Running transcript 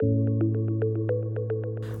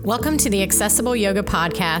Welcome to the Accessible Yoga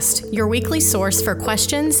Podcast, your weekly source for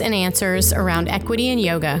questions and answers around equity in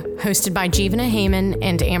yoga, hosted by Jeevana Heyman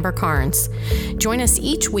and Amber Carnes. Join us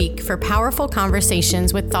each week for powerful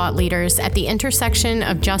conversations with thought leaders at the intersection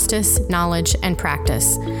of justice, knowledge, and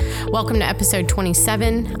practice. Welcome to episode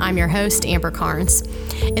 27. I'm your host, Amber Carnes.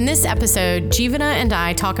 In this episode, Jeevana and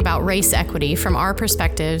I talk about race equity from our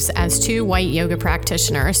perspectives as two white yoga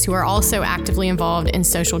practitioners who are also actively involved in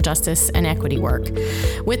social justice and equity work.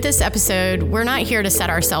 With this episode, we're not here to set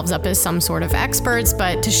ourselves up as some sort of experts,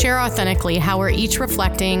 but to share authentically how we're each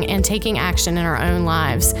reflecting and taking action in our own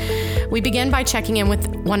lives. We begin by checking in with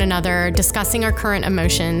one another, discussing our current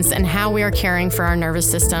emotions and how we are caring for our nervous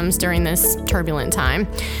systems during this turbulent time.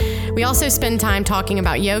 We also spend time talking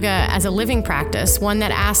about yoga as a living practice, one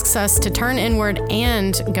that asks us to turn inward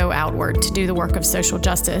and go outward to do the work of social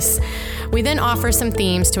justice. We then offer some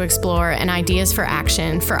themes to explore and ideas for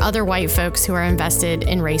action for other white folks who are invested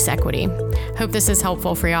in race equity. Hope this is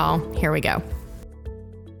helpful for y'all. Here we go.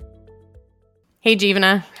 Hey,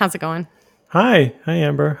 Jeevana. How's it going? Hi,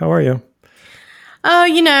 Amber. How are you? Oh,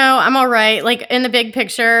 I'm all right. Like in the big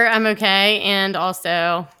picture, I'm okay. And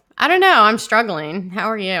also, I don't know, I'm struggling. How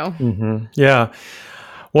are you? Mm-hmm. Yeah.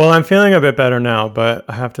 Well, I'm feeling a bit better now, but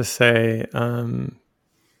I have to say,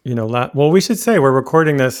 we should say we're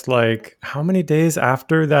recording this like how many days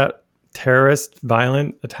after that terrorist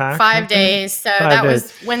violent attack? 5 days. So that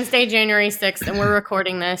was Wednesday, January 6th, and we're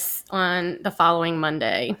recording this on the following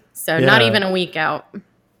Monday. So not even a week out.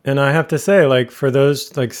 And I have to say, like, for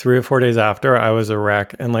those like 3 or 4 days after, I was a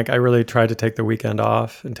wreck. And like, I really tried to take the weekend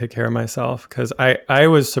off and take care of myself because I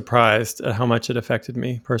was surprised at how much it affected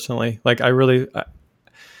me personally. Like,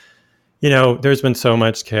 there's been so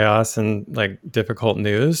much chaos and like difficult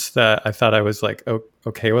news that I thought I was like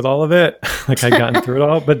okay with all of it. Like I'd gotten through it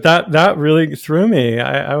all, but that really threw me.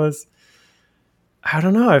 I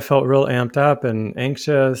don't know. I felt real amped up and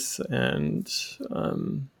anxious and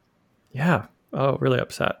really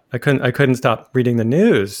upset. I couldn't stop reading the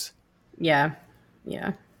news. Yeah.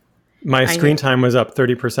 My screen time was up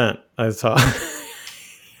 30%. I saw.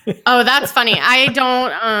 Oh, that's funny. I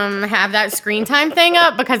don't have that screen time thing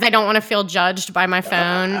up because I don't want to feel judged by my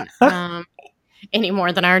phone any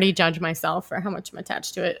more than I already judge myself for how much I'm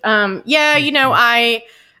attached to it. I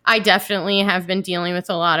definitely have been dealing with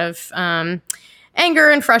a lot of anger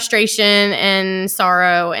and frustration and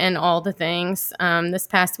sorrow and all the things this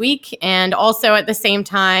past week. And also at the same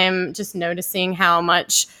time, just noticing how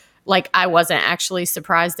much like I wasn't actually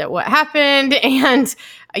surprised at what happened. And,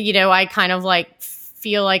 I kind of like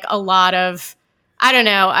feel like a lot of, I don't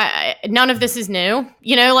know, none of this is new,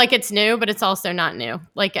 like it's new, but it's also not new.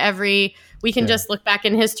 Like we can just look back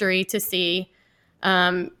in history to see,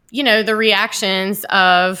 the reactions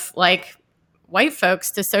of like white folks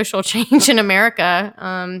to social change in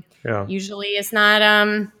America. Usually it's not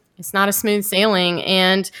a smooth sailing.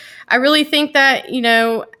 And I really think that,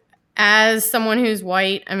 as someone who's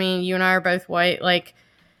white, I mean, you and I are both white, like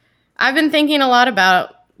I've been thinking a lot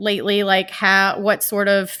about lately, like what sort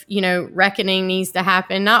of, reckoning needs to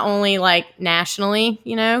happen, not only like nationally,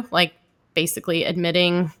 like basically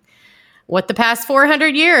admitting what the past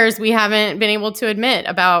 400 years we haven't been able to admit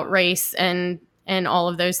about race and all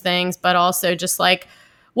of those things, but also just like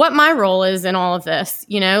what my role is in all of this,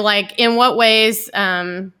 like in what ways,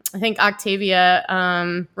 I think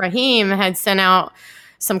Octavia Rahim had sent out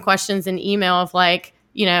some questions in email of like,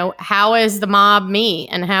 how is the mob me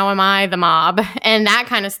and how am I the mob and that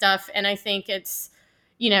kind of stuff. And I think it's,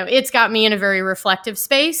 it's got me in a very reflective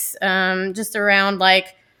space, just around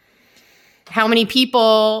like how many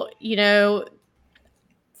people,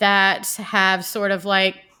 that have sort of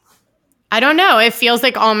like, I don't know, it feels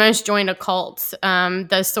like almost joined a cult,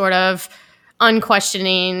 the sort of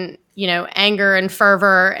unquestioning, anger and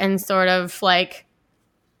fervor and sort of like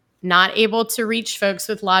not able to reach folks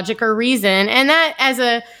with logic or reason. And that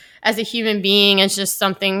as a human being is just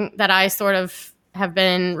something that I sort of have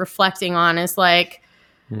been reflecting on is like,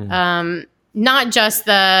 not just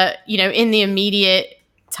the, in the immediate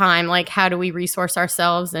time, like how do we resource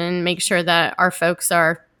ourselves and make sure that our folks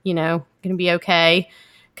are, going to be okay.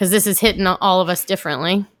 Cause this is hitting all of us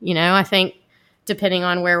differently. I think depending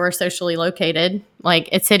on where we're socially located, like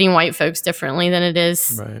it's hitting white folks differently than it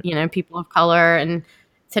is, people of color, and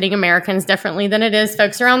it's hitting Americans differently than it is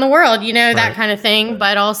folks around the world, that kind of thing.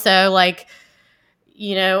 But also like,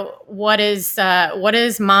 what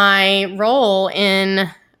is my role in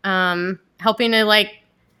helping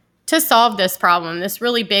to solve this problem, this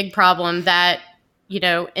really big problem that,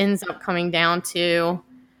 ends up coming down to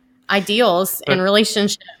ideals and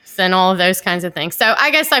relationships and all of those kinds of things. So I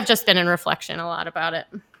guess I've just been in reflection a lot about it.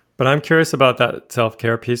 But I'm curious about that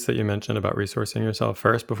self-care piece that you mentioned about resourcing yourself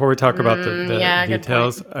first. Before we talk about the Yeah, good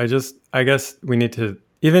details, point. I guess we need to,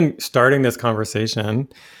 even starting this conversation,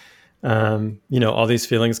 all these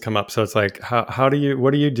feelings come up. So it's like, what do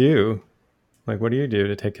you do? Like, what do you do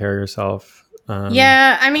to take care of yourself?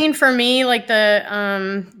 Yeah, I mean, for me, like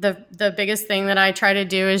the biggest thing that I try to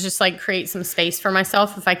do is just like create some space for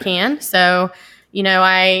myself if I can. So,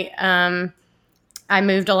 I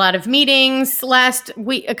moved a lot of meetings last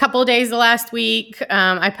week, a couple of days the last week.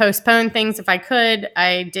 I postponed things if I could.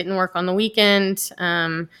 I didn't work on the weekend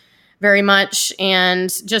very much, and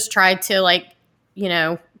just tried to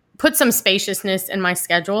put some spaciousness in my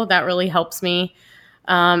schedule. That really helps me.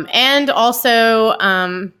 And also,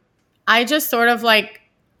 I just sort of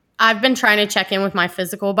I've been trying to check in with my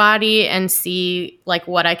physical body and see like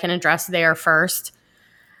what I can address there first.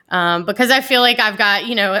 Because I feel like I've got,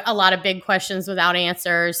 a lot of big questions without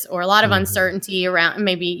answers, or a lot of uncertainty around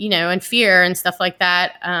maybe, and fear and stuff like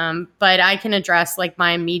that. But I can address like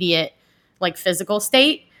my immediate like physical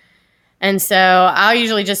state. And so I'll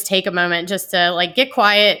usually just take a moment just to like get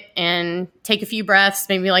quiet and take a few breaths,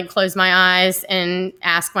 maybe like close my eyes and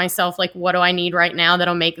ask myself, like, what do I need right now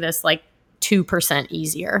that'll make this like 2%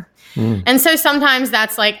 easier? And so sometimes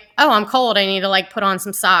that's like, oh, I'm cold. I need to like put on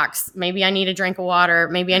some socks. Maybe I need a drink of water.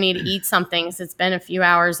 Maybe I need to eat something because it's been a few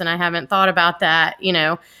hours and I haven't thought about that.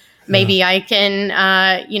 Maybe I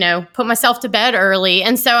can, put myself to bed early.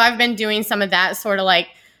 And so I've been doing some of that sort of like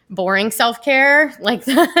boring self-care, like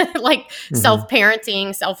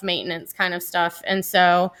self-parenting, self-maintenance kind of stuff. And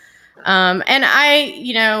so, and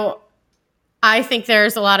I think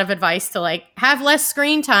there's a lot of advice to like have less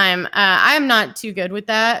screen time. I'm not too good with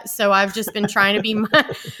that. So I've just been trying to be,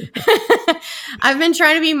 I've been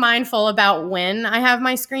trying to be mindful about when I have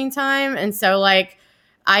my screen time. And so like,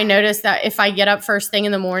 I notice that if I get up first thing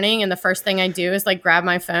in the morning and the first thing I do is like grab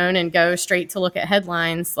my phone and go straight to look at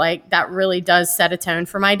headlines, like that really does set a tone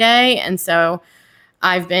for my day. And so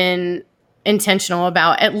I've been intentional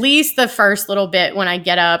about at least the first little bit when I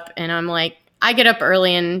get up, and I'm like, I get up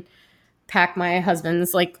early and pack my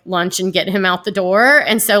husband's like lunch and get him out the door.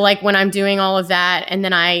 And so like when I'm doing all of that, and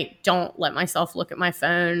then I don't let myself look at my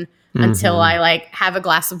phone until I like have a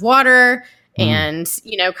glass of water and,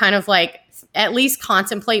 kind of like at least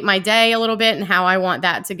contemplate my day a little bit and how I want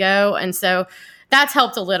that to go. And so that's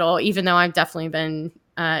helped a little, even though I've definitely been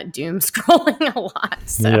doom scrolling a lot.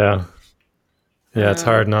 So. Yeah, it's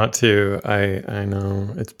hard not to. I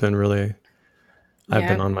know it's been really, I've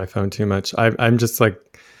been on my phone too much. I'm just like,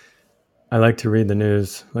 I like to read the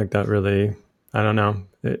news, like that really, I don't know.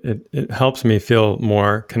 It helps me feel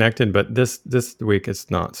more connected, but this week it's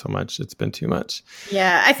not so much. It's been too much.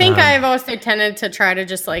 Yeah, I think I've also tended to try to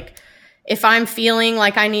just like, if I'm feeling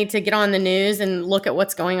like I need to get on the news and look at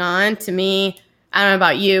what's going on, to me, I don't know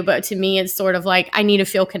about you, but to me, it's sort of like I need to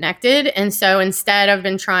feel connected. And so instead, I've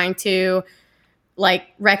been trying to like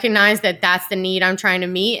recognize that that's the need I'm trying to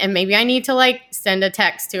meet. And maybe I need to like send a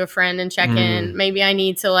text to a friend and check in. Maybe I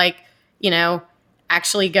need to like,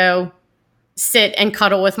 actually go sit and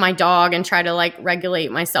cuddle with my dog and try to like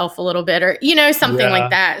regulate myself a little bit, or, something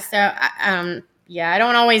like that. So, I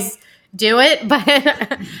don't always do it, but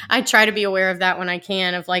I try to be aware of that when I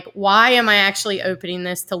can, of like, why am I actually opening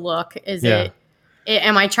this to look?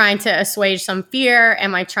 Am I trying to assuage some fear?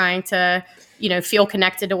 Am I trying to, feel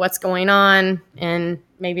connected to what's going on? And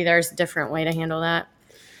maybe there's a different way to handle that.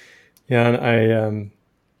 Yeah. And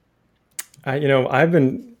I've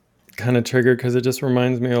been kind of triggered because it just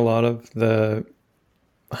reminds me a lot of the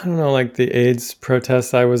AIDS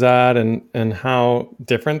protests I was at, and how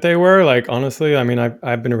different they were. Like, honestly, I mean,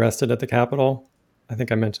 I've been arrested at the Capitol. I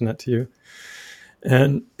think I mentioned that to you.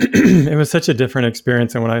 And it was such a different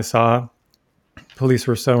experience than what I saw. Police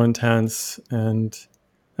were so intense. And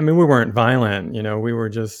I mean, we weren't violent, we were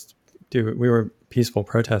we were peaceful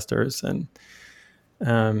protesters. And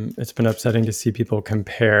it's been upsetting to see people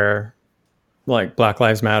compare like Black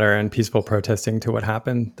Lives Matter and peaceful protesting to what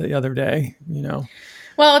happened the other day,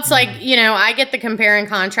 Well, it's like, I get the compare and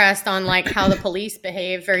contrast on like how the police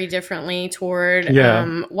behave very differently toward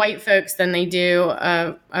white folks than they do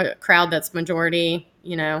a crowd that's majority,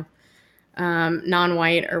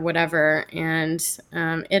 non-white or whatever. And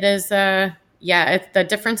it is, the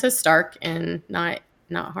difference is stark and not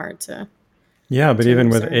hard to. Yeah, but even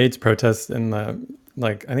with AIDS protests in the,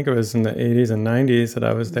 I think it was in the 80s and 90s that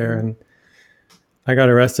I was there, and I got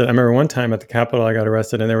arrested. I remember one time at the Capitol, I got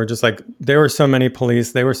arrested, and they were just like, there were so many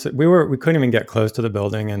police. We couldn't even get close to the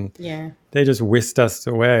building, and they just whisked us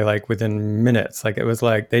away like within minutes. Like it was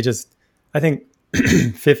like I think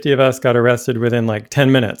 50 of us got arrested within like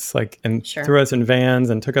 10 minutes, like, and threw us in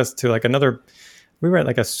vans and took us to like another we were at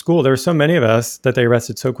like a school. There were so many of us that they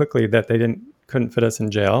arrested so quickly that they couldn't fit us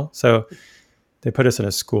in jail. So they put us in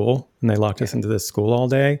a school and they locked us into this school all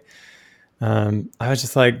day. I was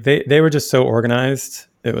just like, they were just so organized.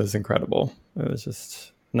 It was incredible. It was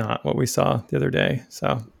just not what we saw the other day.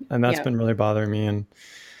 So, and that's been really bothering me. And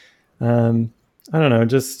I don't know,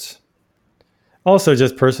 just also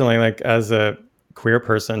just personally, like as a queer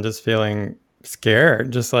person, just feeling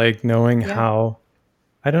scared, just like knowing how,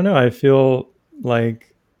 I don't know, I feel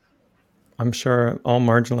like I'm sure all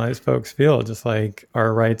marginalized folks feel, just like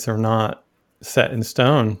our rights are not set in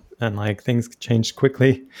stone and like things change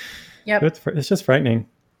quickly. It's just frightening.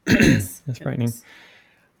 It's frightening.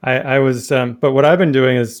 I was, but what I've been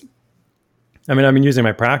doing is, I've been using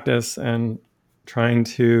my practice and trying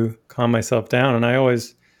to calm myself down. And I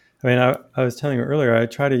was telling you earlier, I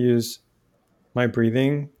try to use my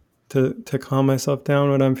breathing to calm myself down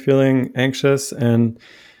when I'm feeling anxious, and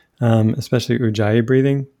especially Ujjayi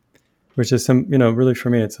breathing, which is really for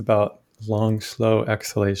me, it's about long, slow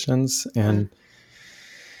exhalations and,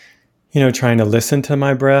 trying to listen to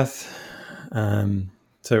my breath.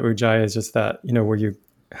 So Ujjayi is just that, where you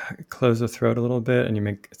close the throat a little bit and you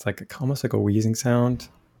make, it's like almost like a wheezing sound.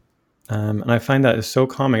 And I find that is so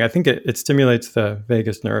calming. I think it stimulates the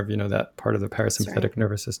vagus nerve, that part of the parasympathetic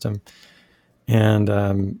nervous system, and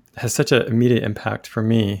has such an immediate impact for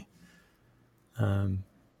me.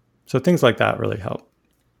 So things like that really help.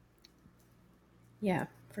 Yeah,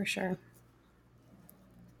 for sure.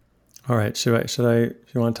 All right. If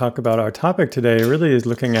you want to talk about our topic today, really is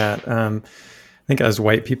looking at, I think as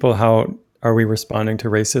white people, how are we responding to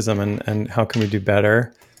racism and how can we do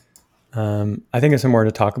better? I think it's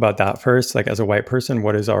important to talk about that first. Like as a white person,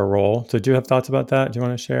 what is our role? So do you have thoughts about that? Do you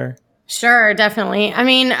want to share? Sure, definitely.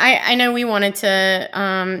 I know we wanted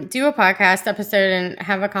to do a podcast episode and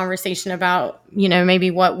have a conversation about, maybe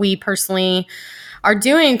what we personally are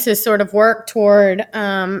doing to sort of work toward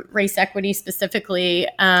race equity specifically.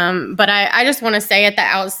 But I just want to say at the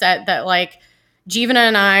outset that like Jeevana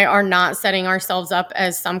and I are not setting ourselves up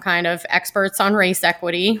as some kind of experts on race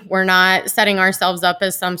equity. We're not setting ourselves up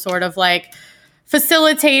as some sort of like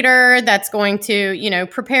facilitator that's going to,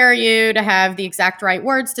 prepare you to have the exact right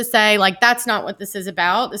words to say. Like, that's not what this is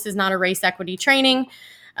about. This is not a race equity training.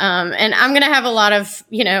 And I'm going to have a lot of,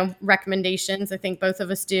 recommendations. I think both of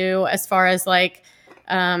us do, as far as like,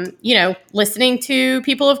 listening to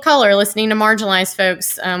people of color, listening to marginalized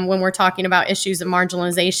folks when we're talking about issues of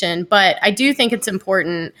marginalization. But I do think it's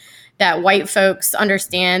important that white folks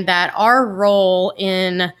understand that our role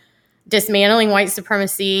in dismantling white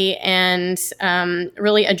supremacy and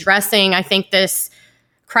really addressing, I think, this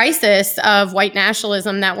crisis of white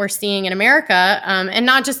nationalism that we're seeing in America, and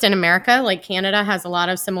not just in America. Like Canada has a lot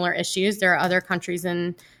of similar issues. There are other countries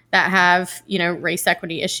that have, race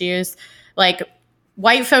equity issues. Like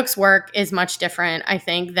white folks' work is much different, I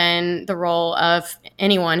think, than the role of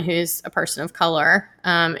anyone who's a person of color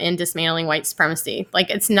in dismantling white supremacy. Like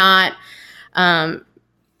it's not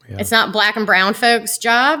Black and brown folks'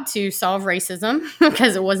 job to solve racism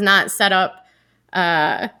because it was not set up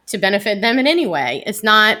to benefit them in any way. It's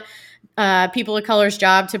not people of color's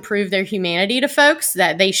job to prove their humanity to folks,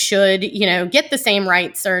 that they should, get the same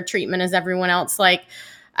rights or treatment as everyone else. Like,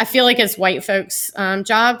 I feel like it's white folks'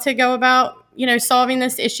 job to go about, solving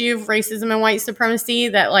this issue of racism and white supremacy,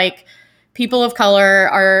 that like people of color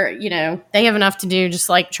are, they have enough to do just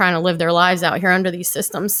like trying to live their lives out here under these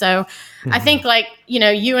systems. So I think like,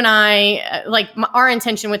 you and I, our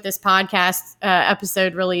intention with this podcast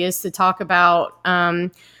episode really is to talk about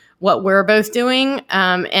what we're both doing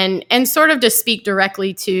and sort of to speak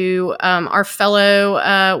directly to our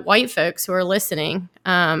fellow white folks who are listening.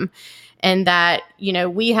 And that,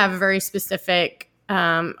 we have a very specific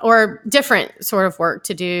or different sort of work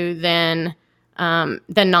to do than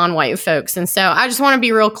non-white folks. And so I just want to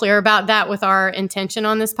be real clear about that with our intention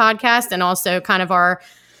on this podcast, and also kind of our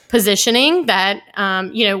positioning that,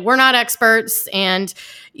 we're not experts. And,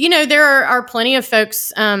 there are plenty of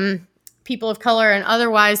folks, people of color and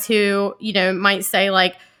otherwise, who, might say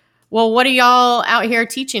like, well, what are y'all out here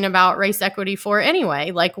teaching about race equity for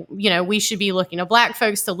anyway? Like, we should be looking to Black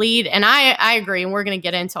folks to lead. And I agree. And we're going to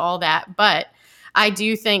get into all that. But I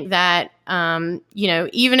do think that,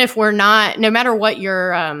 even if we're not, no matter what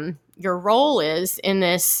your role is in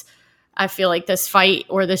this, I feel like this fight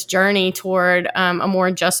or this journey toward a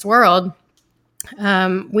more just world,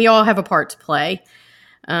 we all have a part to play.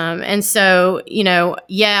 And so,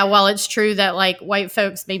 while it's true that like white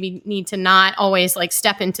folks maybe need to not always like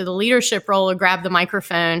step into the leadership role or grab the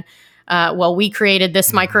microphone, we created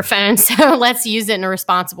this microphone, so let's use it in a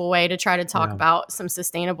responsible way to try to talk about some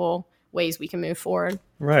sustainable ways we can move forward.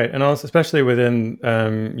 Right. And also, especially within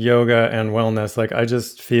yoga and wellness, like I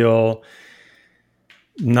just feel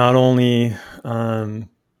not only am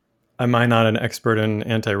I not an expert in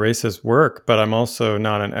anti-racist work, but I'm also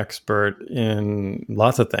not an expert in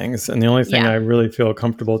lots of things. And the only thing I really feel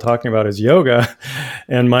comfortable talking about is yoga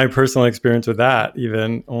and my personal experience with that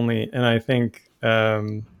even only. And I think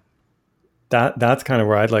that's kind of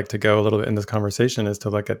where I'd like to go a little bit in this conversation, is to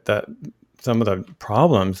look at some of the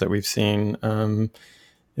problems that we've seen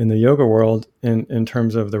in the yoga world in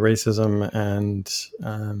terms of the racism and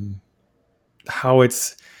how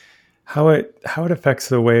it affects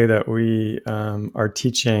the way that we are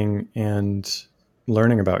teaching and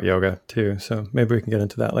learning about yoga too. So maybe we can get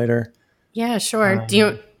into that later. Yeah, sure. Do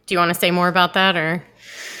you want to say more about that, or?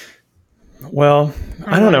 Well,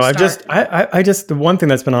 I don't know. I just the one thing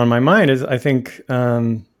that's been on my mind is I think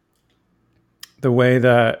the way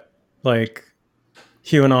that like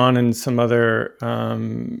QAnon and some other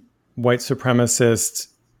white supremacist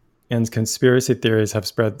and conspiracy theories have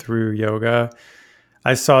spread through yoga.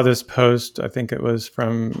 I saw this post, I think it was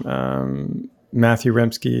from Matthew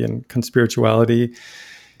Remski and Conspirituality,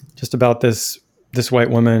 just about this white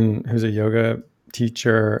woman who's a yoga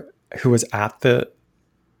teacher who was at the,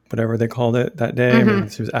 whatever they called it that day. I mean,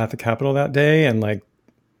 she was at the Capitol that day and like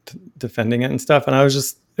defending it and stuff. And it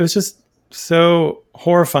was just so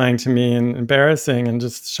horrifying to me and embarrassing and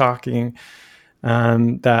just shocking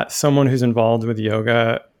that someone who's involved with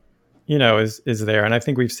yoga, you know, is there. And I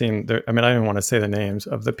think we've seen I mean, I don't want to say the names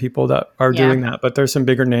of the people that are doing that, but there's some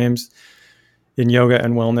bigger names in yoga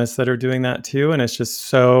and wellness that are doing that too. And it's just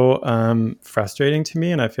so frustrating to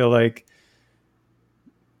me. And I feel like,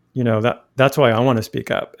 you know, that's why I want to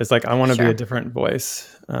speak up. It's like, I want to be a different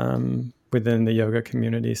voice within the yoga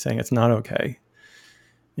community, saying it's not okay.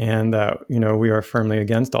 And you know, we are firmly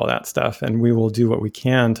against all that stuff, and we will do what we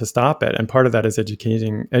can to stop it. And part of that is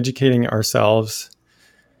educating ourselves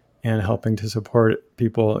and helping to support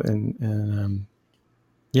people in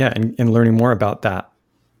learning more about that.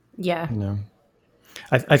 Yeah. You know,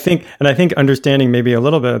 I think understanding maybe a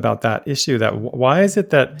little bit about that issue, that why is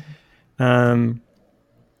it that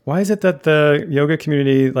the yoga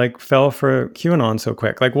community like fell for QAnon so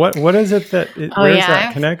quick? Like what is it that where is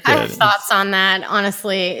that connected? I have thoughts on that,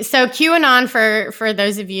 honestly. So QAnon, for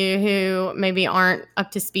those of you who maybe aren't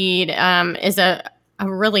up to speed, is a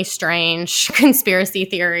really strange conspiracy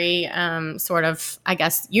theory sort of, I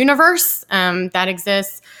guess, universe that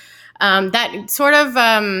exists that sort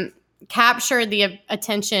of captured the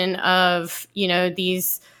attention of, you know,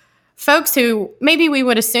 these folks who maybe we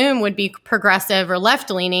would assume would be progressive or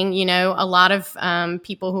left-leaning, you know, a lot of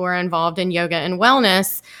people who are involved in yoga and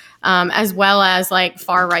wellness, as well as like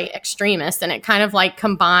far-right extremists. And it kind of like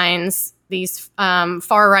combines these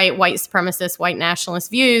far-right white supremacist, white nationalist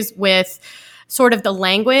views with sort of the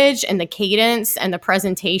language and the cadence and the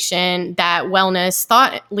presentation that wellness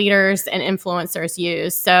thought leaders and influencers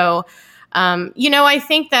use. So, you know, I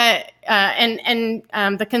think that,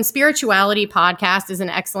 the Conspirituality podcast is an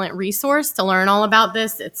excellent resource to learn all about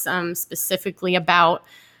this. It's specifically about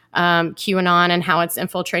QAnon and how it's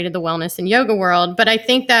infiltrated the wellness and yoga world. But I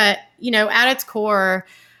think that, you know, at its core,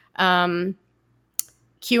 QAnon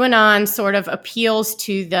sort of appeals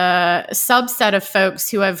to the subset of folks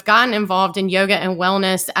who have gotten involved in yoga and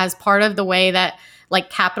wellness as part of the way that,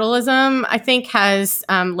 like, capitalism, I think, has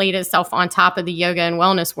laid itself on top of the yoga and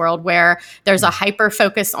wellness world, where there's a hyper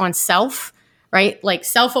focus on self, right? Like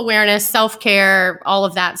self-awareness, self-care, all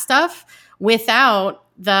of that stuff, without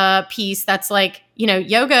the piece that's like, you know,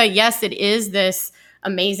 yoga, yes, it is this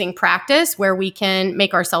amazing practice where we can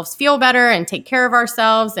make ourselves feel better and take care of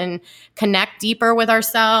ourselves and connect deeper with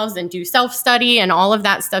ourselves and do self-study and all of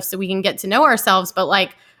that stuff so we can get to know ourselves. But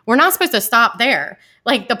like, we're not supposed to stop there.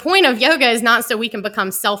 Like, the point of yoga is not so we can become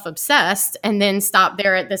self-obsessed and then stop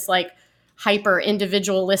there at this like hyper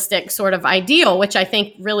individualistic sort of ideal, which I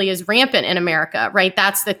think really is rampant in America, right?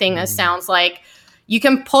 That's the thing that sounds like you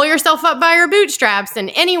can pull yourself up by your bootstraps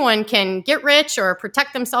and anyone can get rich or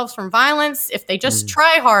protect themselves from violence if they just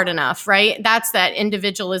try hard enough, right? That's that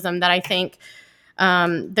individualism that I think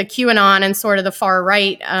the QAnon and sort of the far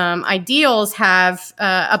right ideals have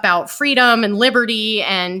about freedom and liberty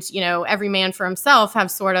and, you know, every man for himself,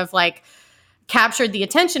 have sort of like captured the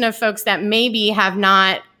attention of folks that maybe have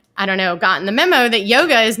not, I don't know, gotten the memo that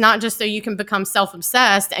yoga is not just so you can become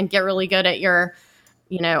self-obsessed and get really good at your,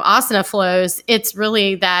 you know, asana flows. It's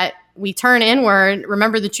really that we turn inward,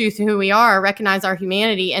 remember the truth of who we are, recognize our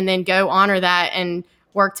humanity, and then go honor that and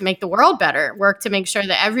work to make the world better, work to make sure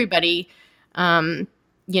that everybody, you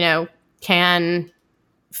know, can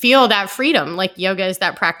feel that freedom. Like yoga is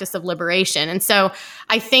that practice of liberation. And so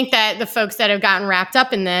I think that the folks that have gotten wrapped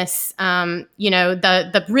up in this,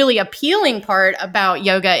 the really appealing part about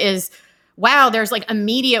yoga is, wow, there's like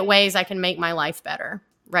immediate ways I can make my life better,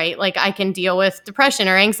 right? Like I can deal with depression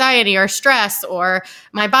or anxiety or stress, or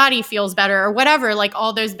my body feels better or whatever, like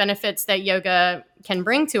all those benefits that yoga can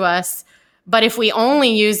bring to us. But if we only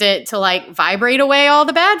use it to like vibrate away all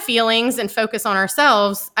the bad feelings and focus on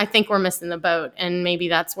ourselves, I think we're missing the boat. And maybe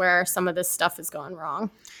that's where some of this stuff has gone wrong.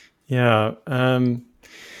 Yeah.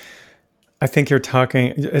 I think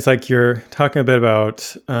it's like you're talking a bit about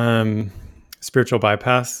spiritual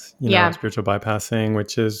bypass, spiritual bypassing,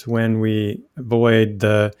 which is when we avoid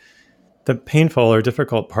the painful or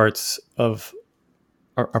difficult parts of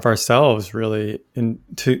ourselves, really,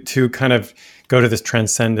 to kind of go to this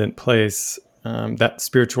transcendent place that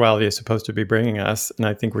spirituality is supposed to be bringing us. And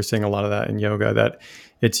I think we're seeing a lot of that in yoga, that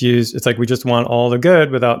it's like we just want all the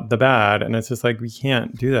good without the bad. And it's just like, we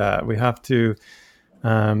can't do that. We have to,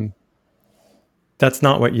 that's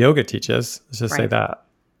not what yoga teaches. Let's just say that,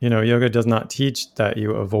 yoga does not teach that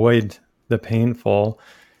you avoid the painful.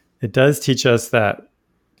 It does teach us that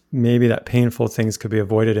maybe that painful things could be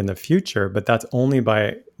avoided in the future, but that's only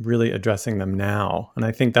by really addressing them now. And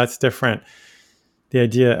I think that's different. The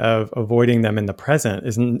idea of avoiding them in the present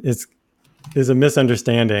is a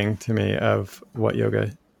misunderstanding to me of what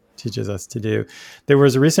yoga teaches us to do. There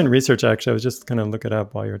was recent research, actually, I was just going to look it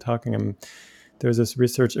up while you were talking. There was this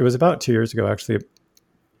research, it was about 2 years ago, actually,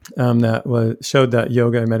 that showed that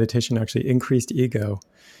yoga and meditation actually increased ego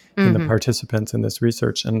in the participants in this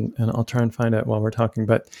research. And I'll try and find it while we're talking.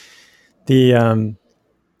 But they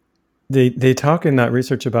talk in that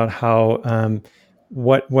research about how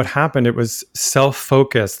what happened. It was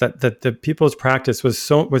self-focus, that the people's practice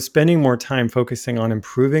was spending more time focusing on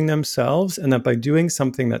improving themselves, and that by doing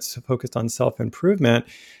something that's focused on self-improvement,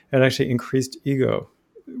 it actually increased ego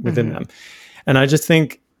within them. And I just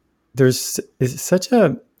think it's such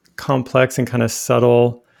a complex and kind of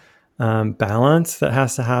subtle balance that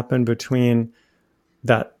has to happen between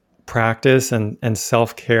that practice and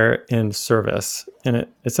self-care in service. And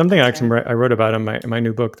it's something I wrote about in my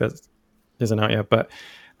new book that isn't out yet, but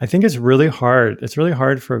I think it's really hard. It's really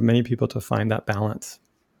hard for many people to find that balance,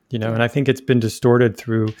 and I think it's been distorted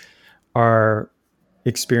through our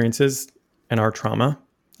experiences and our trauma.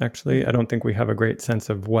 Actually, I don't think we have a great sense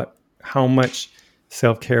of how much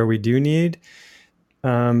self-care we do need,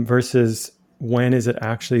 versus when is it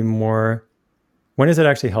actually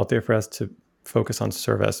healthier for us to focus on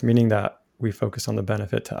service, meaning that we focus on the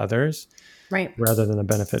benefit to others, right, rather than the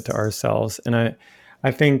benefit to ourselves. And I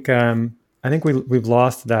think we've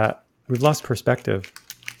lost that. We've lost perspective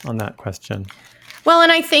on that question. Well,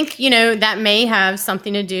 and I think, that may have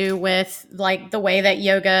something to do with like the way that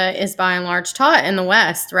yoga is by and large taught in the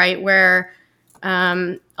West, right? Where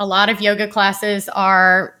a lot of yoga classes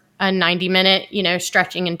are a 90-minute,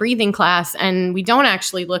 stretching and breathing class. And we don't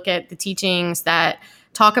actually look at the teachings that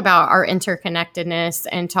talk about our interconnectedness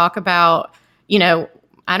and talk about,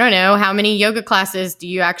 I don't know, how many yoga classes do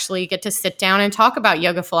you actually get to sit down and talk about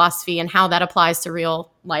yoga philosophy and how that applies to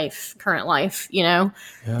real life, current life,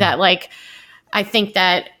 that like, I think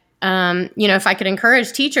that, if I could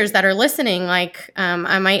encourage teachers that are listening, like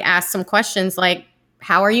I might ask some questions like,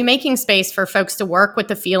 how are you making space for folks to work with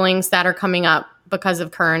the feelings that are coming up because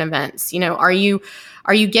of current events? Are you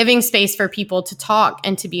giving space for people to talk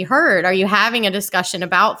and to be heard? Are you having a discussion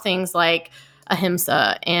about things like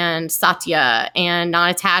ahimsa and satya and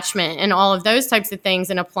non-attachment and all of those types of things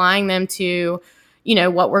and applying them to,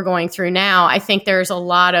 what we're going through now? I think there's a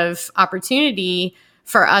lot of opportunity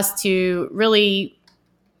for us to really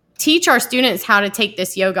teach our students how to take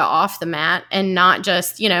this yoga off the mat and not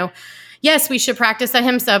just, yes, we should practice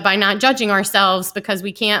ahimsa by not judging ourselves because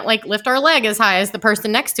we can't like lift our leg as high as the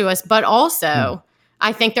person next to us. But also,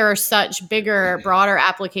 I think there are such bigger, broader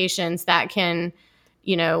applications that can,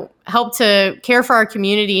 help to care for our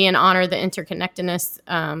community and honor the interconnectedness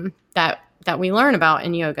that we learn about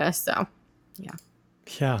in yoga. So, yeah.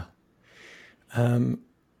 Yeah.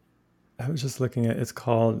 I was just looking at, it's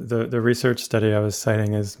called, the research study I was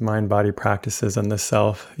citing is Mind-Body Practices and the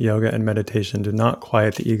Self. Yoga and meditation do not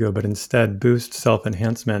quiet the ego, but instead boost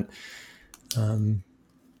self-enhancement.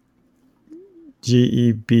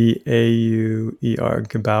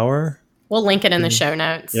 Gebauer. We'll link it in the show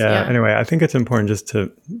notes. Yeah. Anyway, I think it's important just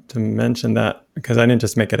to mention that because I didn't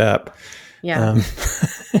just make it up. Yeah.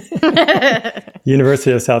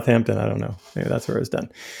 University of Southampton. I don't know. Maybe that's where it was done.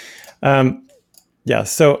 Yeah.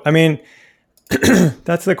 So, I mean,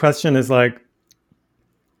 that's the question is like,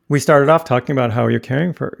 we started off talking about how are we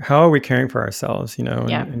caring for ourselves,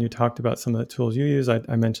 and you talked about some of the tools you use. I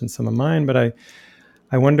mentioned some of mine, but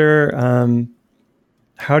I wonder,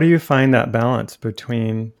 how do you find that balance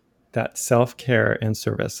between that self-care and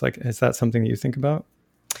service? Like, is that something that you think about?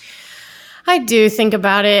 I do think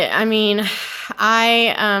about it. I mean,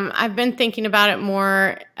 I've been thinking about it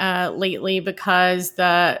more lately because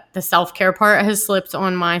the self-care part has slipped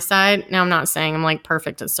on my side. Now, I'm not saying I'm like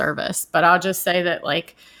perfect at service, but I'll just say that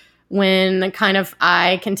like when kind of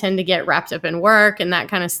I can tend to get wrapped up in work and that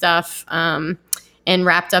kind of stuff, and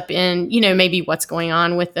wrapped up in, maybe what's going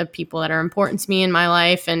on with the people that are important to me in my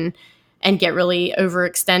life, and get really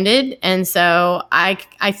overextended. And so I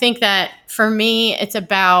think that for me, it's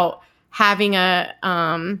about having a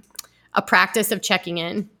practice of checking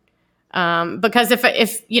in. Because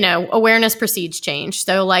if awareness precedes change.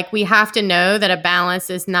 So like we have to know that a balance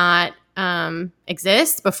does not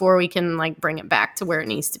exist before we can like bring it back to where it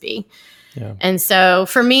needs to be. Yeah. And so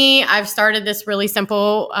for me, I've started this really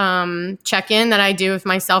simple check-in that I do with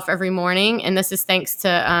myself every morning. And this is thanks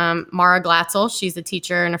to Mara Glatzel. She's a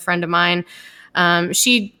teacher and a friend of mine.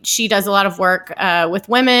 She does a lot of work with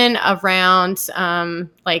women around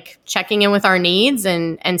like checking in with our needs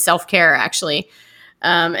and self-care, actually.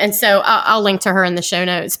 And so I'll link to her in the show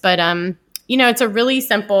notes. But, it's a really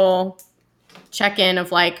simple check-in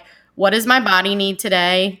of like, what does my body need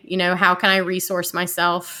today? How can I resource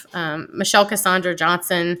myself? Michelle Cassandra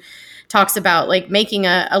Johnson talks about like making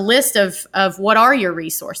a list of what are your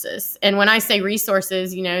resources. And when I say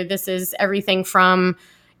resources, this is everything from,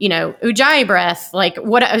 Ujjayi breath, like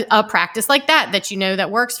what a practice like that that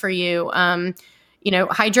works for you.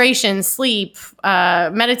 Hydration, sleep,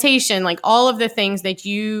 meditation, like all of the things that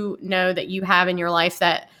that you have in your life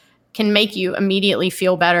that can make you immediately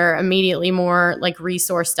feel better, immediately more like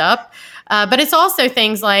resourced up. But it's also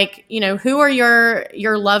things like, who are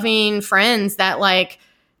your loving friends that like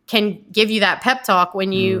can give you that pep talk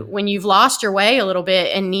when you've lost your way a little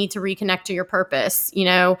bit and need to reconnect to your purpose.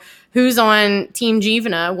 Who's on Team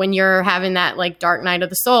Jivana when you're having that like dark night of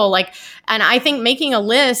the soul. Like, and I think making a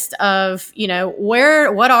list of,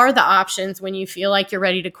 what are the options when you feel like you're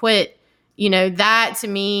ready to quit, that to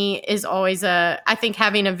me is always I think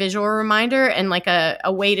having a visual reminder and like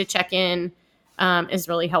a way to check in is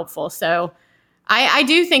really helpful. So I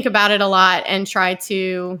do think about it a lot and try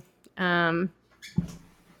to, bring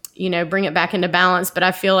it back into balance. But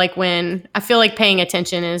I feel like paying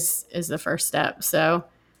attention is the first step. So.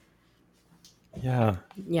 Yeah.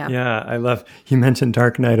 I love, you mentioned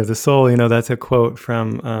Dark Night of the Soul. That's a quote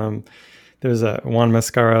from, there's a Juan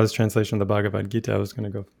Mascaro's translation of the Bhagavad Gita. I was going to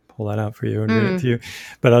go pull that out for you and read it to you.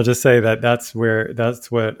 But I'll just say that's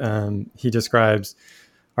what he describes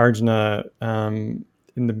Arjuna in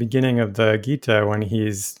the beginning of the Gita when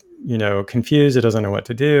he's, confused, he doesn't know what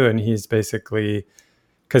to do. And he's basically,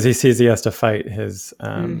 because he sees he has to fight his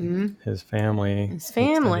family. His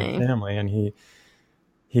family. And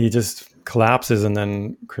he just collapses, and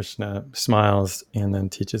then Krishna smiles and then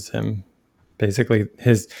teaches him basically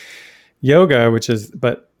his yoga, which is,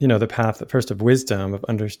 the path first of wisdom, of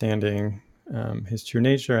understanding his true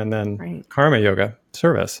nature, and then karma yoga,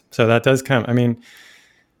 service. So that does come,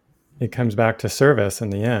 it comes back to service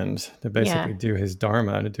in the end, to basically do his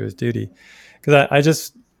dharma, to do his duty. Because I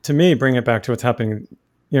just, to me, bring it back to what's happening.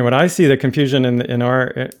 When I see the confusion in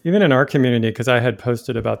our community, because I had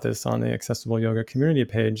posted about this on the Accessible Yoga community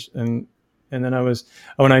page, and then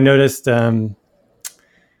when I noticed, who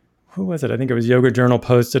was it? I think it was Yoga Journal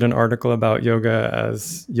posted an article about yoga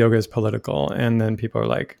is political, and then people are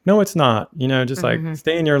like, no, it's not. Just like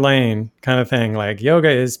stay in your lane, kind of thing. Like yoga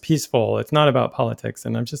is peaceful; it's not about politics.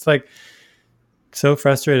 And I'm just like so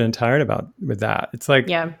frustrated and tired with that. It's like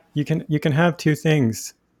you can have two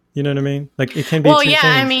things. You know what I mean? Like it can be. Well, two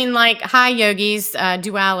things. Like hi yogis,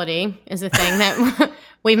 duality is a thing that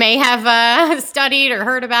we may have studied or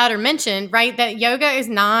heard about or mentioned, right? That yoga is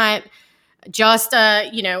not just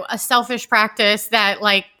a selfish practice that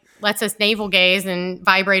like lets us navel gaze and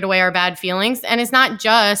vibrate away our bad feelings. And it's not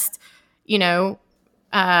just,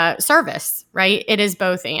 service, right? It is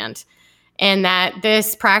both and that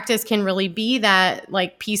this practice can really be that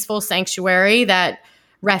like peaceful sanctuary, that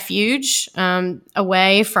refuge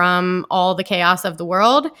away from all the chaos of the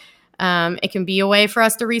world. It can be a way for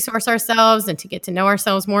us to resource ourselves and to get to know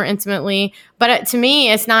ourselves more intimately. But to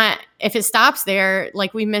me, it's not, if it stops there,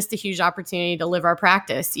 like we missed a huge opportunity to live our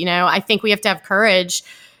practice. I think we have to have courage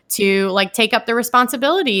to like take up the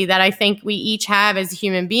responsibility that I think we each have as a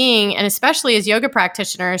human being, and especially as yoga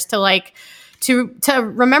practitioners, to like, to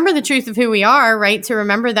remember the truth of who we are, right? To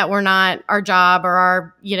remember that we're not our job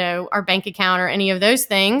or our bank account or any of those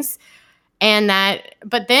things.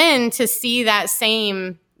 but then to see that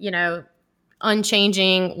same,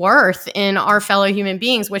 unchanging worth in our fellow human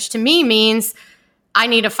beings, which to me means I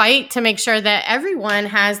need to fight to make sure that everyone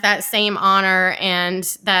has that same honor and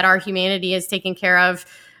that our humanity is taken care of.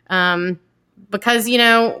 Because,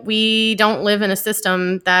 we don't live in a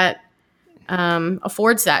system that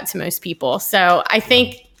affords that to most people. So I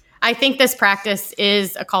think this practice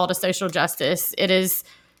is a call to social justice. It is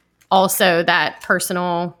also that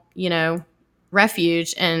personal,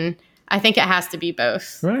 refuge. And I think it has to be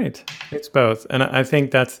both. Right. It's both. And I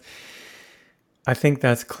think that's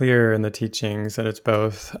clear in the teachings that it's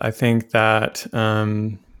both. I think that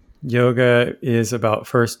yoga is about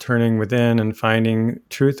first turning within and finding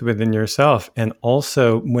truth within yourself. And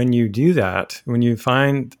also when you do that, when you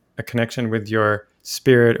find a connection with your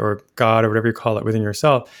spirit or God or whatever you call it within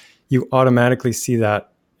yourself, you automatically see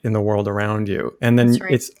that in the world around you. And then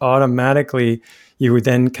it's automatically, you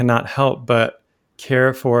then cannot help but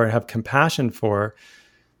care for and have compassion for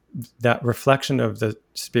that reflection of the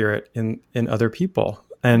spirit in other people.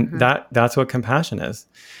 And that's what compassion is.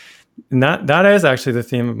 And that is actually the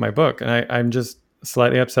theme of my book. And I'm just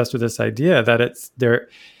slightly obsessed with this idea that it's there.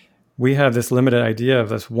 We have this limited idea of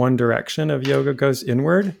this one direction of yoga goes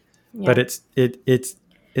inward, but it's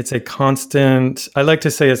a constant. I like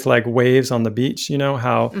to say it's like waves on the beach. You know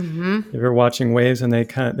how if you're watching waves and they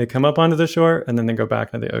come up onto the shore and then they go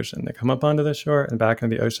back into the ocean. They come up onto the shore and back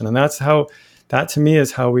into the ocean. And that to me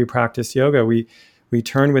is how we practice yoga. We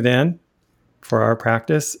turn within for our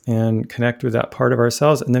practice and connect with that part of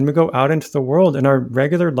ourselves. And then we go out into the world in our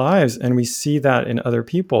regular lives and we see that in other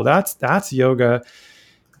people. That's yoga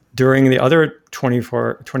during the other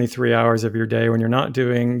 23 hours of your day when you're not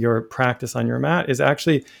doing your practice on your mat, is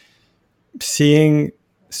actually seeing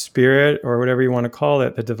spirit, or whatever you want to call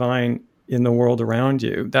it, the divine in the world around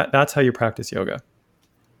you. That's how you practice yoga.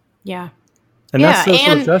 Yeah. And that's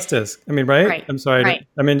social justice. I mean, right? Right. I'm sorry. Right.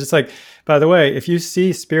 Just like, by the way, if you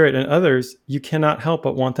see spirit in others, you cannot help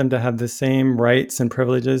but want them to have the same rights and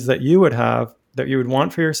privileges that you would have, that you would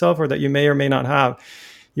want for yourself, or that you may or may not have.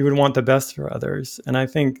 You would want the best for others. And I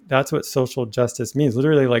think that's what social justice means,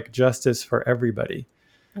 literally like justice for everybody.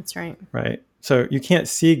 That's right. Right. So you can't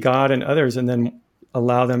see God in others and then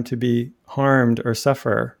allow them to be harmed or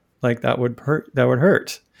suffer. Like that would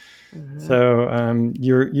hurt. So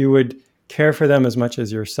you would care for them as much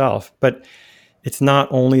as yourself, but it's not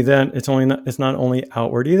only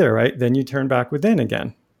outward either, right? Then you turn back within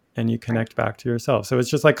again and you connect back to yourself. So it's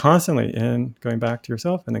just like constantly going back to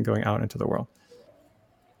yourself and then going out into the world.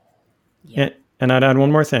 Yeah. And I'd add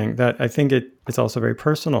one more thing, that I think it's also very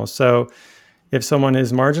personal. So if someone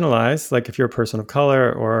is marginalized, like if you're a person of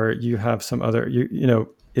color or you have some other,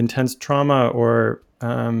 intense trauma or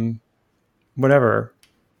whatever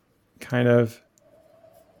kind of,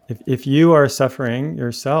 if you are suffering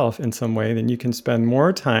yourself in some way, then you can spend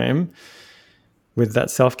more time with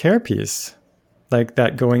that self-care piece. Like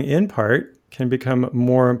that going in part can become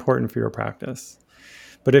more important for your practice.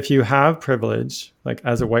 But if you have privilege, like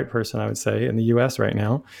as a white person, I would say in the US right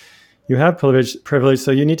now, you have privilege,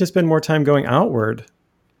 so you need to spend more time going outward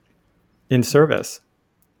in service.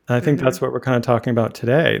 And I think that's what we're kind of talking about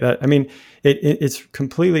today. It's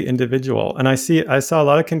completely individual. And I saw a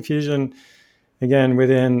lot of confusion again,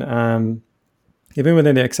 even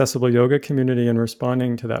within the accessible yoga community, and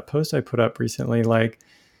responding to that post I put up recently, that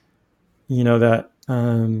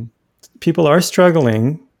people are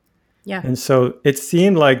struggling. Yeah. And so it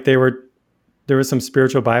seemed like there was some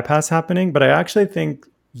spiritual bypass happening, but I actually think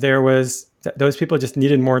those people just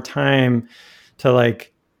needed more time to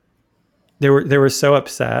they were so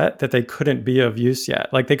upset that they couldn't be of use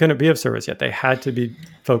yet. Like they couldn't be of service yet. They had to be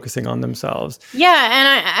focusing on themselves. Yeah. And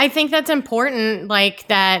I think that's important.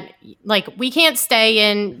 We can't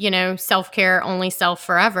stay in, self-care, only self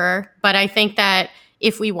forever. But I think that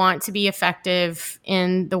if we want to be effective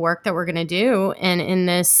in the work that we're going to do and in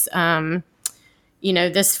this,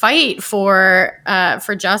 this fight for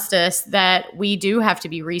justice, that we do have to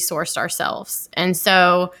be resourced ourselves. And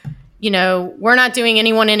so, we're not doing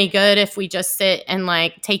anyone any good if we just sit and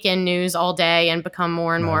take in news all day and become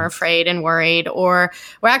more and more afraid and worried, or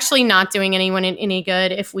we're actually not doing anyone any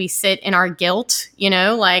good if we sit in our guilt,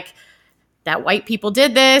 that white people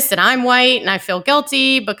did this and I'm white and I feel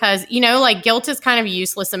guilty because, guilt is kind of a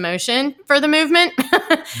useless emotion for the movement.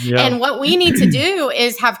 Yeah. And what we need to do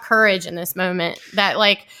is have courage in this moment, that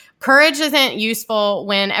courage isn't useful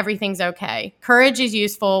when everything's okay. Courage is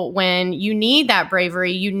useful when you need that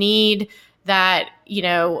bravery. You need that,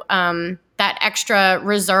 that extra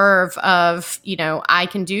reserve of, I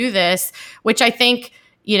can do this, which I think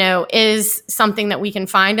is something that we can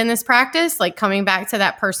find in this practice, like coming back to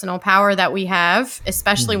that personal power that we have,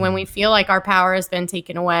 especially when we feel like our power has been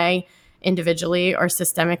taken away individually or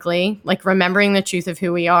systemically, like remembering the truth of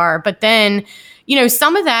who we are. But then,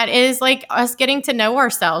 some of that is like us getting to know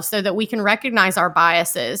ourselves so that we can recognize our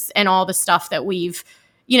biases and all the stuff that we've,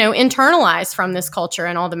 internalized from this culture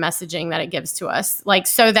and all the messaging that it gives to us, like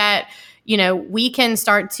so that, we can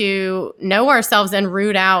start to know ourselves and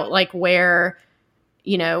root out like where,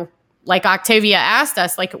 like Octavia asked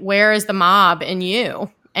us, like, where is the mob in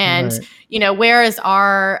you? And, Right. Where is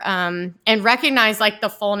our, and recognize like the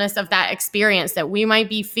fullness of that experience that we might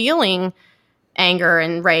be feeling anger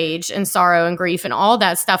and rage and sorrow and grief and all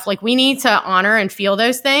that stuff. Like we need to honor and feel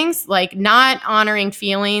those things, like not honoring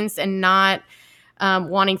feelings and not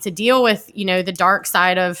wanting to deal with, the dark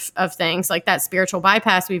side of things, like that spiritual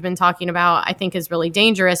bypass we've been talking about, I think is really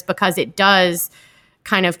dangerous because it does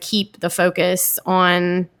kind of keep the focus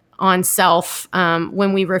on self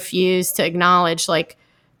when we refuse to acknowledge like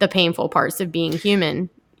the painful parts of being human.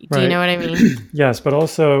 Do you know what I mean? Yes, but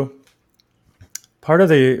also part of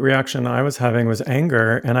the reaction I was having was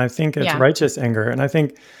anger, and I think it's righteous anger. And I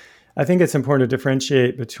think it's important to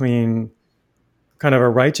differentiate between kind of a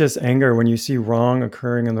righteous anger when you see wrong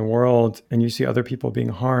occurring in the world and you see other people being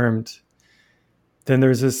harmed. Then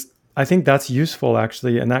there's this, I think that's useful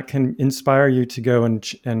actually, and that can inspire you to go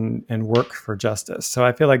and work for justice. So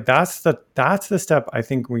I feel like that's the step I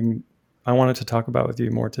think I wanted to talk about with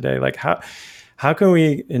you more today. Like how can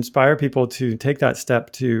we inspire people to take that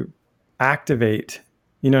step to activate,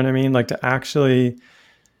 you know what I mean? Like to actually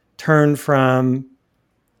turn from,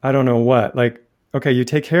 I don't know what, like, okay, you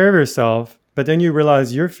take care of yourself, but then you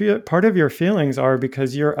realize part of your feelings are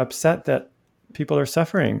because you're upset that people are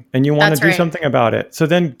suffering and you want to do something about it. So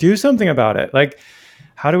then do something about it. Like,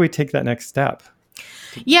 how do we take that next step?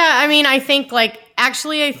 Yeah, I mean, I think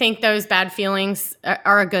those bad feelings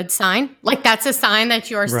are a good sign. Like that's a sign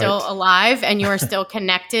that you are still alive and you are still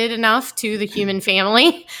connected enough to the human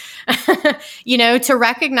family, to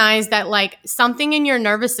recognize that like something in your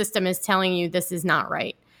nervous system is telling you this is not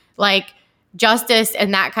right. Like justice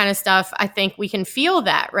and that kind of stuff. I think we can feel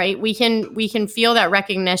that, right? We can feel that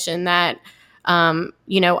recognition that,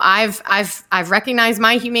 I've recognized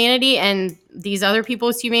my humanity and these other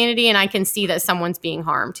people's humanity, and I can see that someone's being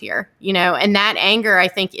harmed here, and that anger I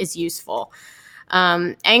think is useful.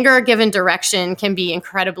 Anger given direction can be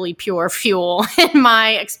incredibly pure fuel in my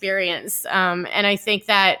experience. And I think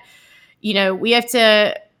that, we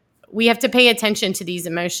have to pay attention to these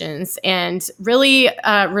emotions and really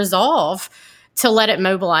resolve to let it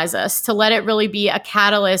mobilize us, to let it really be a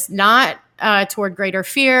catalyst, not toward greater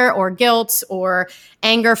fear or guilt or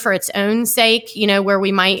anger for its own sake, where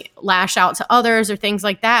we might lash out to others or things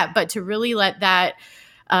like that, but to really let that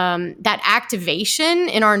activation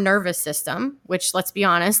in our nervous system, which let's be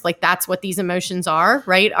honest, like that's what these emotions are,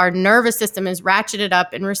 right? Our nervous system is ratcheted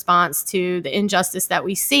up in response to the injustice that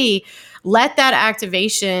we see. Let that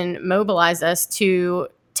activation mobilize us to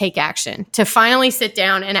take action, to finally sit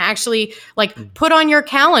down and actually like put on your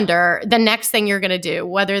calendar the next thing you're going to do,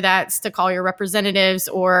 whether that's to call your representatives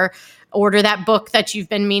or order that book that you've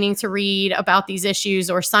been meaning to read about these issues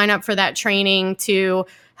or sign up for that training to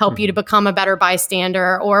help you to become a better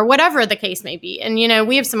bystander or whatever the case may be. And,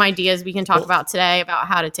 we have some ideas we can talk about today about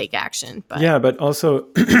how to take action. But. Yeah, but also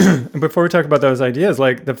before we talk about those ideas,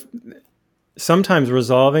 like sometimes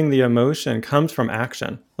resolving the emotion comes from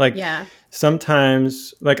action. Like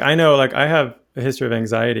sometimes, like I know, like I have a history of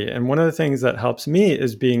anxiety. And one of the things that helps me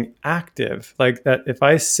is being active. Like that if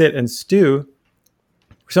I sit and stew,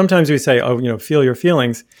 sometimes we say, feel your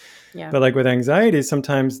feelings. Yeah. But like with anxiety,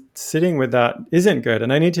 sometimes sitting with that isn't good.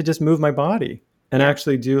 And I need to just move my body and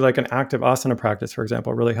actually do like an active asana practice, for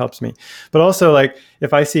example, really helps me. But also like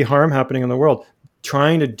if I see harm happening in the world,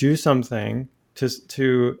 trying to do something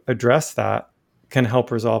to address that can help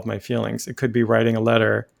resolve my feelings. It could be writing a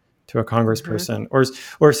letter to a congressperson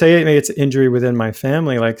or say maybe it's injury within my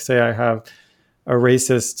family. Like say I have a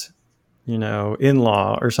racist,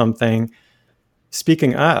 in-law or something.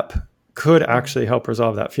 Speaking up could actually help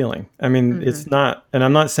resolve that feeling. I mean, it's not, and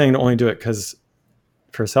I'm not saying to only do it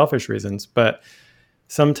for selfish reasons, but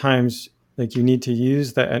sometimes like you need to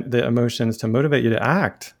use the emotions to motivate you to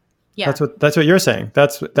act. Yeah. That's what you're saying.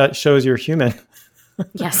 That shows you're human.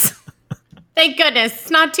 Yes. Thank goodness.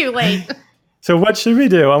 It's not too late. So what should we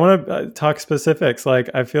do? I want to talk specifics. Like,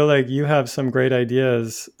 I feel like you have some great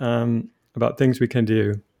ideas about things we can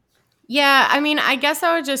do. Yeah. I mean, I guess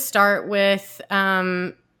I would just start with,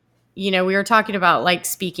 we were talking about like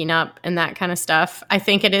speaking up and that kind of stuff. I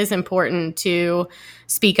think it is important to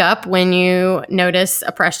speak up when you notice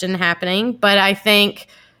oppression happening. But I think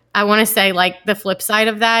I want to say like the flip side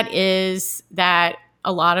of that is that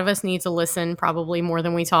a lot of us need to listen probably more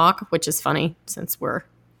than we talk, which is funny since we're,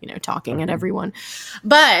 talking at everyone.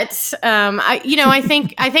 But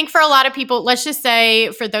I think for a lot of people, let's just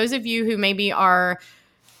say for those of you who maybe are,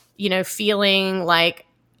 feeling like,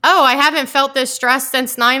 oh, I haven't felt this stress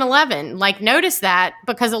since 9/11. Like, notice that,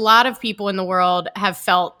 because a lot of people in the world have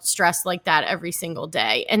felt stress like that every single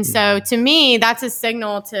day. And so to me, that's a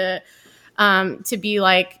signal to be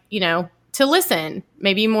like, to listen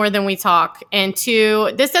maybe more than we talk. And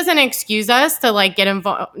this doesn't excuse us to like get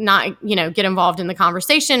involved in the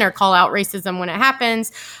conversation or call out racism when it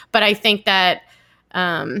happens. But I think that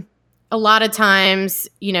a lot of times,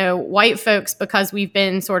 white folks, because we've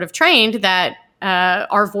been sort of trained that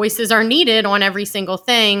our voices are needed on every single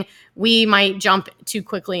thing, we might jump too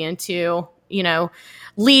quickly into,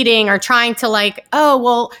 leading or trying to like, oh,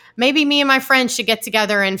 well, maybe me and my friends should get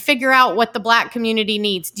together and figure out what the Black community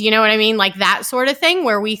needs. Do you know what I mean? Like that sort of thing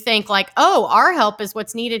where we think like, oh, our help is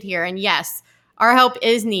what's needed here. And yes, our help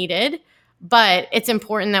is needed, but it's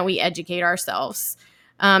important that we educate ourselves.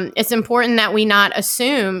 It's important that we not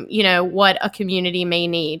assume, what a community may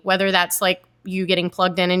need, whether that's like you getting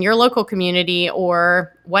plugged in your local community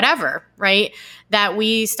or whatever, right? That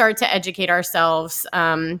we start to educate ourselves,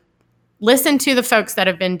 listen to the folks that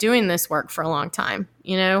have been doing this work for a long time.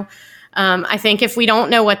 I think if we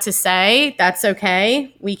don't know what to say, that's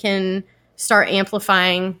okay. We can start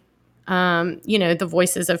amplifying, the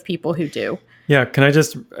voices of people who do. Yeah. Can I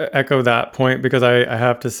just echo that point? Because I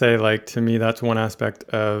have to say, like, to me, that's one aspect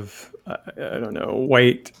of, I don't know,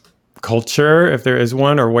 white culture, if there is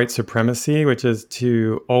one, or white supremacy, which is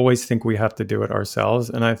to always think we have to do it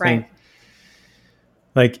ourselves. And I think,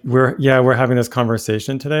 like, we're having this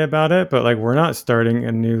conversation today about it, but like, we're not starting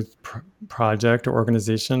a new project or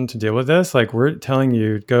organization to deal with this. Like, we're telling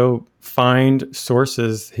you, go find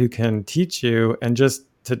sources who can teach you, and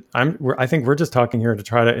I think we're just talking here to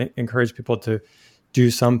try to encourage people to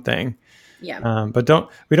do something. Yeah. But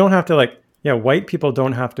we don't have to white people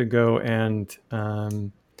don't have to go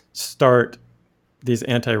and start these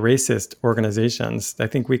anti-racist organizations. I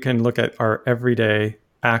think we can look at our everyday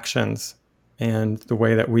actions and the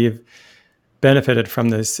way that we've benefited from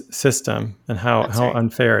this system and how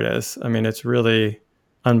unfair it is. I mean, it's really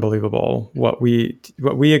unbelievable what we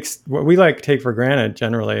like take for granted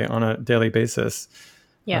generally on a daily basis.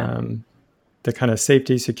 Yeah. The kind of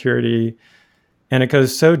safety, security, and it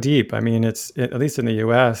goes so deep. I mean, at least in the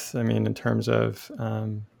U.S., I mean, in terms of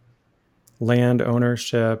land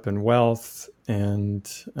ownership and wealth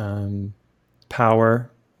and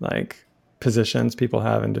power, like positions people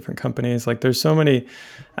have in different companies. Like, there's so many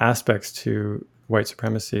aspects to white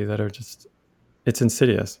supremacy that are just, it's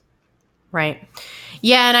insidious. Right.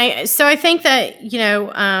 Yeah. And I think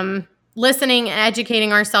that, listening and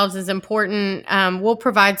educating ourselves is important. We'll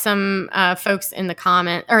provide some folks in the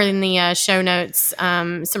comment or in the show notes,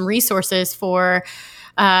 some resources for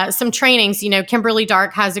some trainings. Kimberly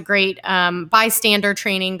Dark has a great bystander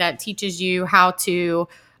training that teaches you how to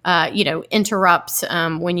interrupt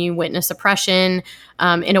when you witness oppression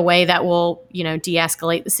in a way that will,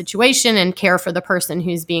 de-escalate the situation and care for the person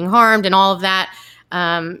who's being harmed and all of that.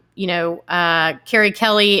 Carrie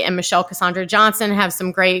Kelly and Michelle Cassandra Johnson have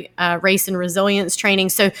some great race and resilience training.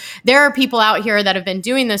 So there are people out here that have been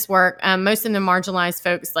doing this work, most of them marginalized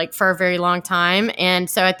folks, like for a very long time. And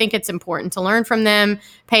so I think it's important to learn from them,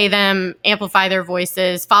 pay them, amplify their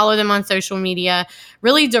voices, follow them on social media,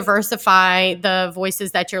 really diversify the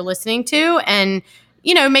voices that you're listening to, and,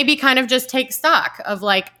 maybe kind of just take stock of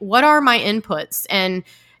like, what are my inputs? And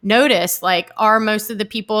notice, like, are most of the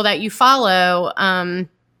people that you follow,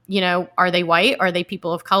 are they white? Are they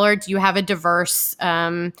people of color? Do you have a diverse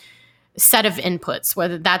set of inputs,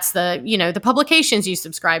 whether that's the publications you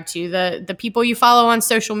subscribe to, the people you follow on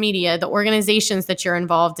social media, the organizations that you're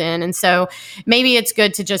involved in? And so maybe it's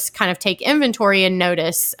good to just kind of take inventory and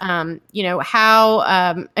notice,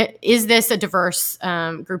 how is this a diverse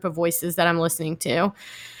group of voices that I'm listening to?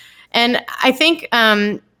 And I think,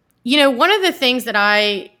 one of the things that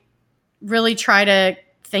I really try to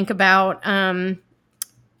think about,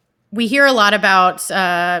 we hear a lot about,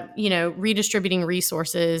 redistributing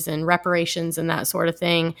resources and reparations and that sort of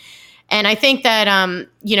thing. And I think that,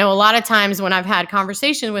 a lot of times when I've had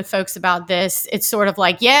conversations with folks about this, it's sort of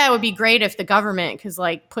like, yeah, it would be great if the government could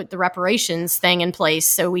like put the reparations thing in place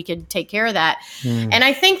so we could take care of that. And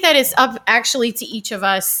I think that it's up actually to each of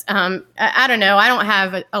us. I don't know. I don't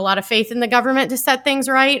have a lot of faith in the government to set things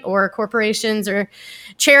right, or corporations or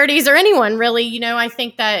charities or anyone really. I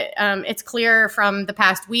think that it's clear from the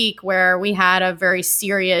past week where we had a very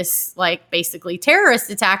serious, like basically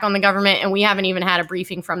terrorist attack on the government, and we haven't even had a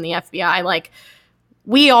briefing from the FBI. Like,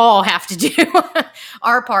 we all have to do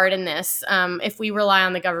our part in this. If we rely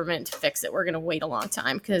on the government to fix it, we're going to wait a long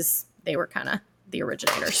time because they were kind of the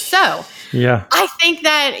originators. So yeah, I think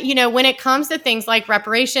that, when it comes to things like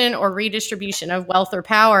reparation or redistribution of wealth or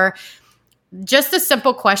power, just a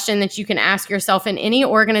simple question that you can ask yourself in any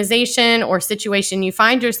organization or situation you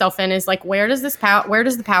find yourself in is like, where does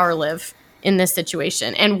the power live in this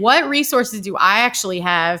situation? And what resources do I actually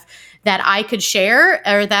have that I could share,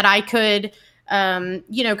 or that I could,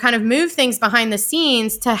 kind of move things behind the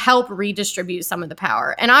scenes to help redistribute some of the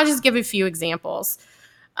power? And I'll just give a few examples.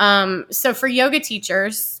 So for yoga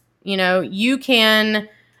teachers, you can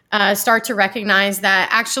start to recognize that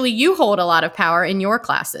actually you hold a lot of power in your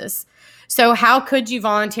classes. So how could you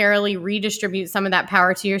voluntarily redistribute some of that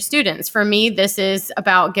power to your students? For me, this is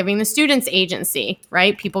about giving the students agency,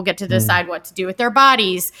 right? People get to decide what to do with their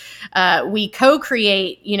bodies. We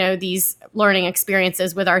co-create, these learning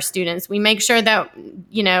experiences with our students. We make sure that,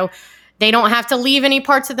 they don't have to leave any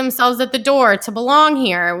parts of themselves at the door to belong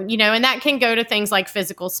here, and that can go to things like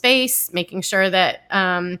physical space, making sure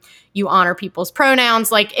that you honor people's pronouns.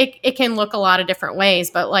 Like it can look a lot of different ways,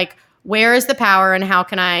 but like, where is the power and how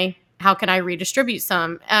can I redistribute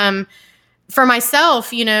some? For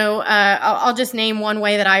myself, I'll just name one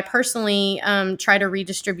way that I personally try to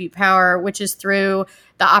redistribute power, which is through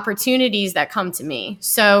the opportunities that come to me.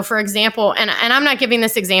 So for example, and I'm not giving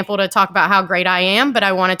this example to talk about how great I am, but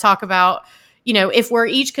I want to talk about, if we're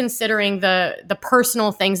each considering the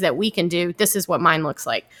personal things that we can do, this is what mine looks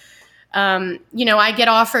like. I get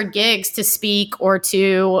offered gigs to speak or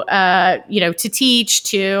to teach,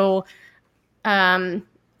 to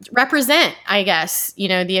represent, I guess,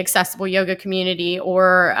 the accessible yoga community,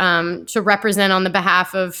 or to represent on the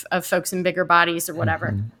behalf of folks in bigger bodies or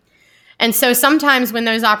whatever. And so sometimes when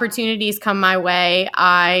those opportunities come my way,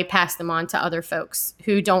 I pass them on to other folks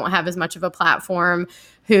who don't have as much of a platform,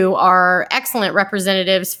 who are excellent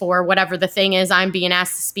representatives for whatever the thing is I'm being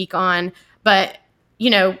asked to speak on. But,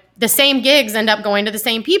 the same gigs end up going to the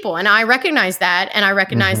same people. And I recognize that. And I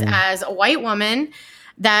recognize as a white woman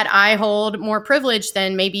that I hold more privilege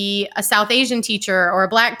than maybe a South Asian teacher or a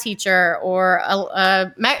Black teacher or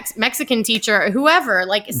a Mexican teacher, or whoever,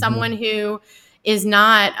 like someone who is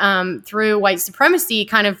not through white supremacy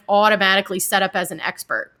kind of automatically set up as an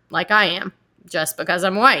expert like I am just because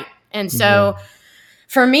I'm white. And so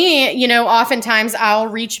for me, oftentimes I'll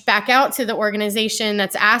reach back out to the organization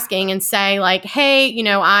that's asking and say like, hey,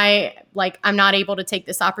 I'm not able to take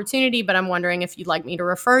this opportunity, but I'm wondering if you'd like me to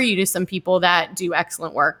refer you to some people that do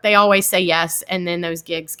excellent work. They always say yes. And then those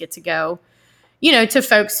gigs get to go, to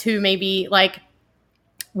folks who maybe like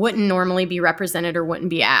wouldn't normally be represented or wouldn't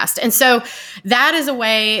be asked. And so that is a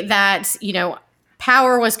way that,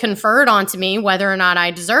 power was conferred onto me, whether or not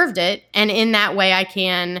I deserved it. And in that way, I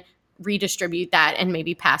can redistribute that and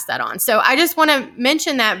maybe pass that on. So I just want to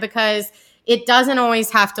mention that because it doesn't always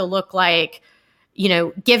have to look like,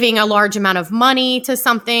 giving a large amount of money to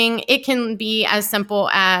something. It can be as simple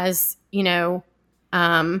as,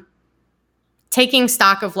 taking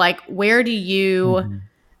stock of like, where do you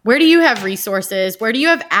have resources? Where do you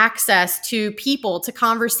have access to people, to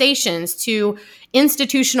conversations, to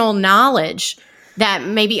institutional knowledge that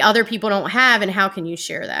maybe other people don't have, and how can you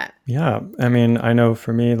share that? Yeah. I mean, I know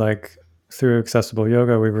for me, like through Accessible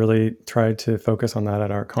Yoga, we really tried to focus on that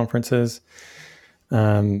at our conferences. We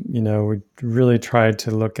really tried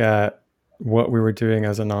to look at what we were doing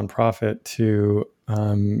as a nonprofit to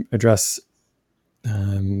address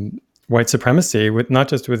white supremacy, with not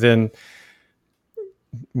just within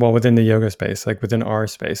the yoga space, like within our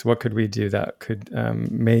space. What could we do that could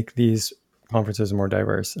make these conferences more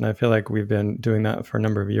diverse? And I feel like we've been doing that for a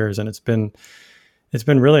number of years, and it's been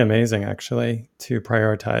really amazing actually to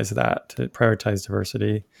prioritize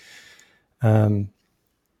diversity. And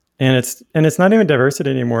it's not even diversity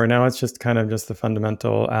anymore. Now it's just kind of just the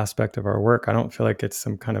fundamental aspect of our work. I don't feel like it's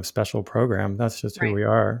some kind of special program. That's just who we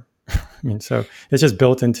are. I mean, so it's just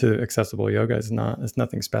built into Accessible Yoga. It's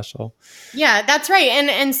nothing special. Yeah, that's right.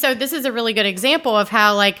 And so this is a really good example of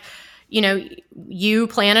how, like, you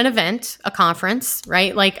plan an event, a conference,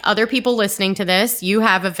 right? Like other people listening to this, you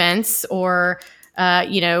have events or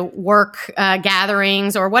work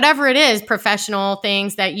gatherings or whatever it is, professional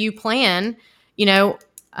things that you plan,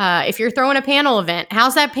 if you're throwing a panel event,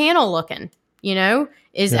 how's that panel looking?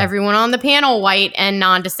 Is everyone on the panel white and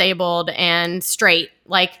non-disabled and straight?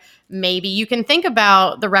 Like, maybe you can think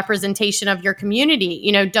about the representation of your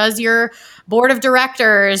community. Does your board of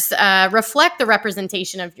directors reflect the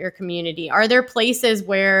representation of your community? Are there places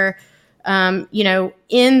where, in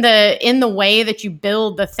the way that you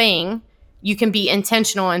build the thing, you can be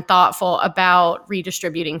intentional and thoughtful about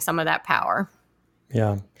redistributing some of that power?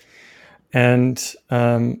 Yeah. And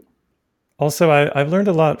also, I've learned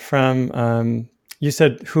a lot from, you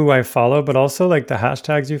said who I follow, but also like the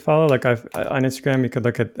hashtags you follow. Like on Instagram, you could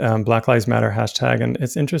look at Black Lives Matter hashtag, and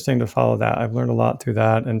it's interesting to follow that. I've learned a lot through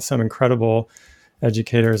that, and some incredible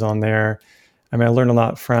educators on there. I mean, I learned a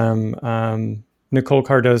lot from Nicole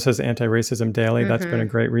Cardozo's Anti-Racism Daily. That's been a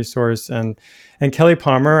great resource. And Kelly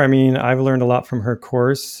Palmer, I mean, I've learned a lot from her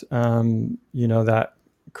course. That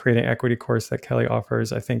Creating Equity course that Kelly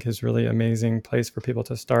offers, I think is really amazing place for people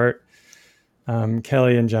to start.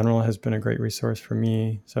 Kelly in general has been a great resource for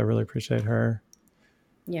me, so I really appreciate her.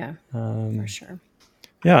 Yeah, for sure.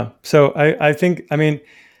 Yeah. So I think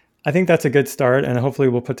that's a good start, and hopefully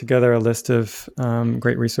we'll put together a list of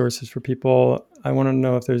great resources for people. I want to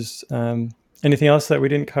know if there's anything else that we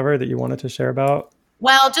didn't cover that you wanted to share about.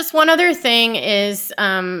 Well, just one other thing is,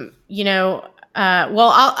 I'll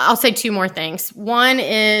say two more things. One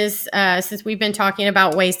is, since we've been talking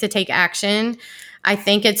about ways to take action, I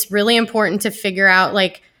think it's really important to figure out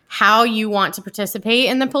like how you want to participate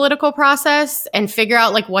in the political process and figure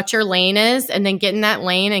out like what your lane is, and then get in that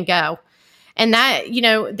lane and go. And that,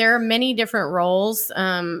 there are many different roles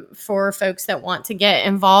for folks that want to get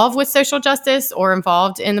involved with social justice or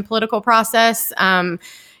involved in the political process.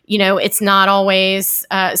 It's not always,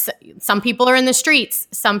 some people are in the streets.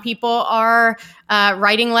 Some people are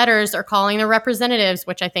writing letters or calling their representatives,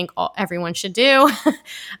 which I think everyone should do.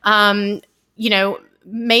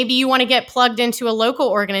 Maybe you want to get plugged into a local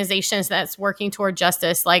organization that's working toward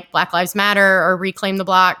justice, like Black Lives Matter or Reclaim the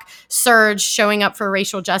Block. Surge, Showing Up for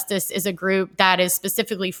Racial Justice, is a group that is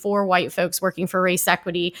specifically for white folks working for race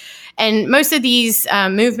equity. And most of these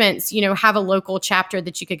movements, have a local chapter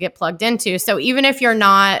that you could get plugged into. So even if you're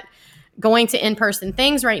not going to in-person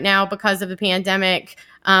things right now because of the pandemic,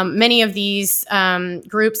 many of these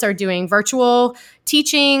groups are doing virtual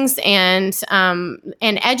teachings and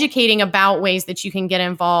educating about ways that you can get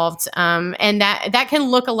involved. And that can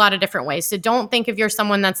look a lot of different ways. So don't think if you're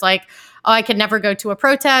someone that's like, oh, I could never go to a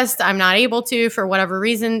protest, I'm not able to for whatever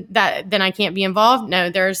reason, then I can't be involved.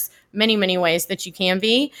 No, there's many, many ways that you can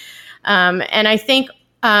be. And I think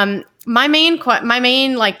my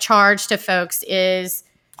main like charge to folks is,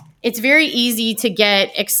 it's very easy to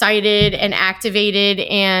get excited and activated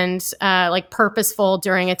and like purposeful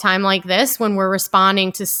during a time like this when we're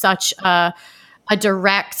responding to such a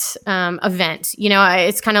direct event.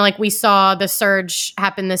 It's kind of like we saw the surge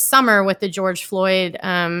happen this summer with the George Floyd,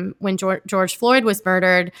 when George Floyd was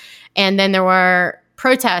murdered. And then there were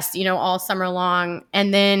protests, all summer long.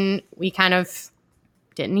 And then we kind of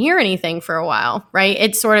didn't hear anything for a while, right?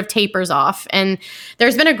 It sort of tapers off. And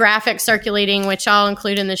there's been a graphic circulating, which I'll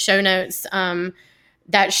include in the show notes,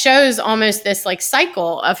 that shows almost this like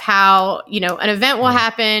cycle of how, an event will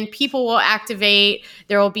happen, people will activate,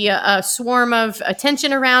 there will be a swarm of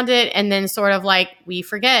attention around it, and then sort of like we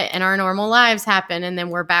forget and our normal lives happen, and then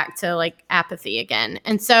we're back to like apathy again.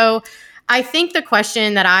 And so I think the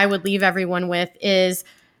question that I would leave everyone with is,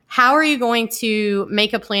 how are you going to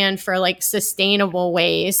make a plan for like sustainable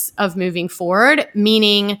ways of moving forward?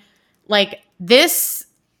 Meaning like this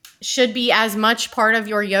should be as much part of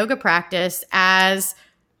your yoga practice as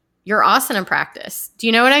your asana practice. Do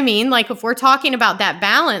you know what I mean? Like if we're talking about that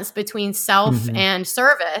balance between self and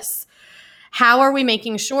service, how are we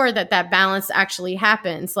making sure that balance actually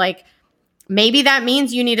happens? Like maybe that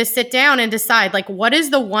means you need to sit down and decide like, what is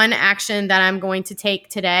the one action that I'm going to take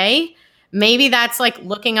today? Maybe that's like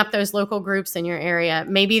looking up those local groups in your area.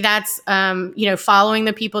 Maybe that's, following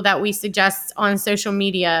the people that we suggest on social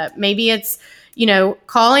media. Maybe it's,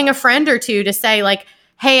 calling a friend or two to say like,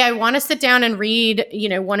 hey, I want to sit down and read,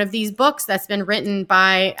 one of these books that's been written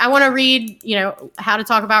by, I want to read, How to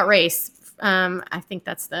Talk About Race. I think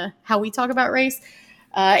that's How We Talk About Race.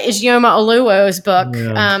 Ijeoma Oluo's book.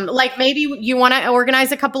 Yeah. Like maybe you want to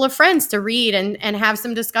organize a couple of friends to read and have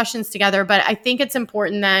some discussions together. But I think it's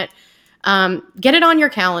important that get it on your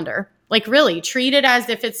calendar. Like really treat it as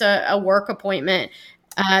if it's a work appointment.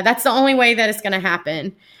 That's the only way that it's going to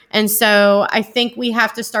happen. And so I think we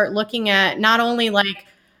have to start looking at not only like,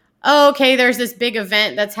 oh, okay, there's this big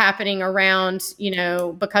event that's happening around,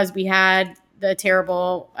 because we had the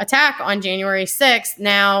terrible attack on January 6th,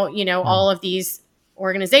 now, all of these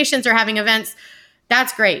organizations are having events.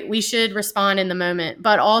 That's great. We should respond in the moment.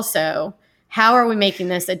 But also, how are we making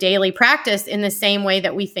this a daily practice in the same way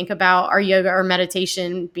that we think about our yoga or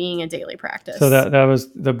meditation being a daily practice? So that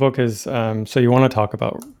was, the book is, so you want to talk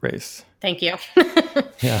about race. Thank you.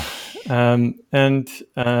 Yeah.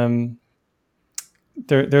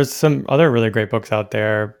 There's some other really great books out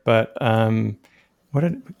there, but I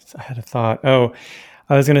had a thought. Oh,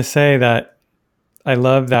 I was going to say that I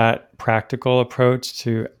love that practical approach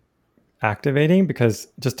to activating, because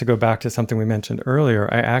just to go back to something we mentioned earlier,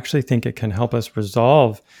 I actually think it can help us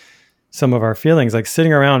resolve some of our feelings, like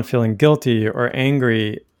sitting around feeling guilty or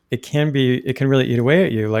angry. It can really eat away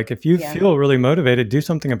at you. Like if you feel really motivated, do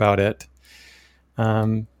something about it.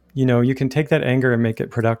 You can take that anger and make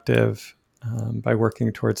it productive by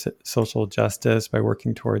working towards social justice, by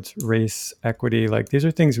working towards race equity. Like these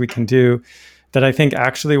are things we can do that I think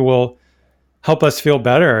actually will help us feel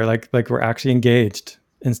better. Like we're actually engaged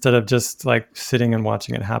instead of just like sitting and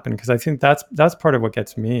watching it happen. Because I think that's part of what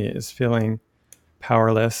gets me, is feeling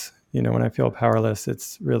powerless. When I feel powerless,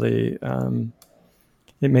 it's really,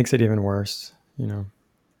 it makes it even worse,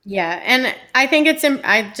 Yeah. And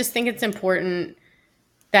I just think it's important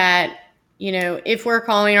that, if we're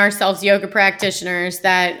calling ourselves yoga practitioners,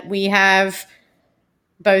 that we have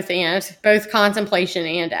both contemplation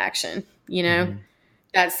and action,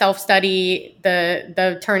 that self-study,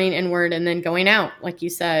 the turning inward and then going out, like you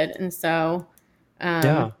said. And so,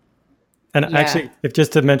 actually, if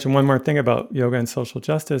just to mention one more thing about yoga and social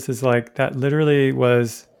justice, is like that literally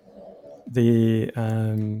was the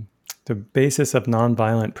basis of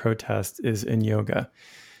nonviolent protest is in yoga.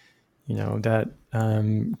 That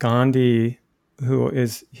Gandhi,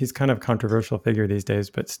 he's kind of a controversial figure these days,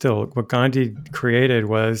 but still, what Gandhi created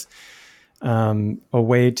was a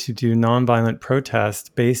way to do nonviolent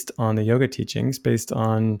protest based on the yoga teachings, based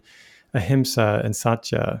on ahimsa and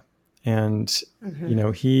satya. And,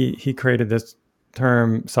 he created this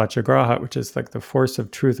term satyagraha, which is like the force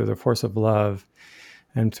of truth or the force of love.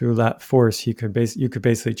 And through that force, you could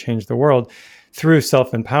basically change the world through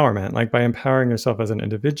self-empowerment. Like by empowering yourself as an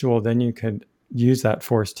individual, then you could use that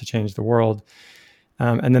force to change the world.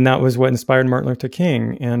 And then that was what inspired Martin Luther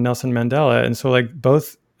King and Nelson Mandela. And so like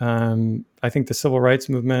both, I think the civil rights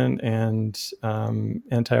movement and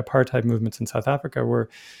anti-apartheid movements in South Africa were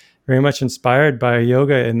very much inspired by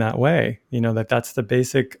yoga in that way. That's the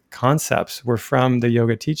basic concepts were from the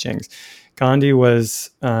yoga teachings. Gandhi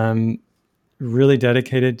was really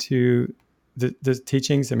dedicated to the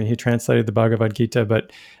teachings. I mean, he translated the Bhagavad Gita,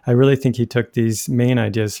 but I really think he took these main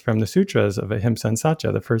ideas from the sutras of Ahimsa and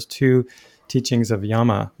Satya, the first two teachings of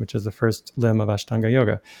Yama, which is the first limb of Ashtanga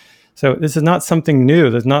Yoga. So this is not something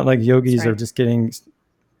new. There's not like yogis are just getting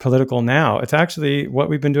political now. It's actually what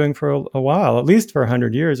we've been doing for a while, at least for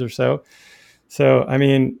 100 years or so. So, I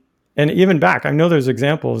mean, and even back, I know there's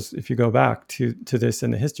examples if you go back to this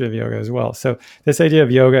in the history of yoga as well. So this idea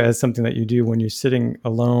of yoga as something that you do when you're sitting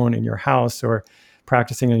alone in your house or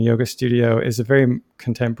practicing in a yoga studio is a very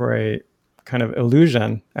contemporary kind of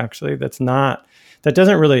illusion, actually. That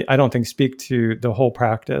doesn't really, I don't think, speak to the whole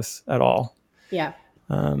practice at all. Yeah.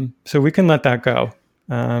 So we can let that go.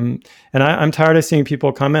 And I'm tired of seeing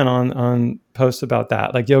people comment on posts about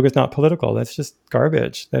that. Like yoga's not political. That's just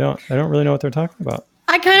garbage. They don't really know what they're talking about.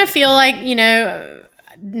 I kind of feel like,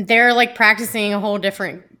 they're like practicing a whole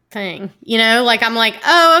different thing, like I'm like,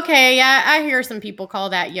 oh, okay. Yeah. I hear some people call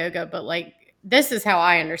that yoga, but like, this is how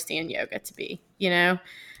I understand yoga to be, I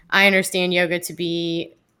understand yoga to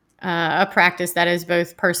be a practice that is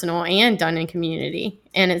both personal and done in community.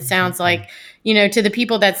 And it sounds like, to the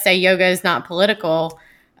people that say yoga is not political,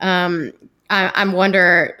 I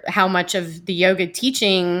wonder how much of the yoga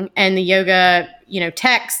teaching and the yoga,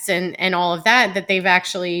 texts and all of that they've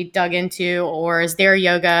actually dug into, or is their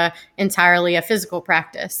yoga entirely a physical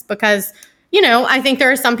practice? Because, I think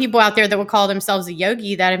there are some people out there that would call themselves a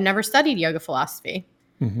yogi that have never studied yoga philosophy.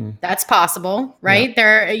 Mm-hmm. That's possible, right? Yeah.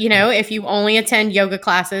 There, if you only attend yoga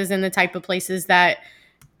classes in the type of places that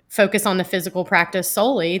focus on the physical practice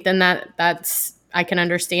solely, then that's I can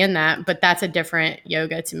understand that, but that's a different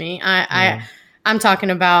yoga to me. I'm talking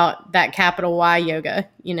about that capital Y yoga,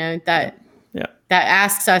 that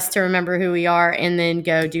asks us to remember who we are and then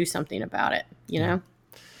go do something about it, Yeah.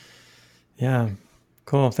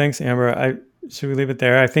 Cool. Thanks, Amber. Should we leave it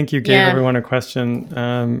there? I think you gave everyone a question,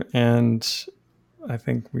 and I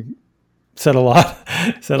think we said a lot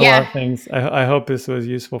of things. I hope this was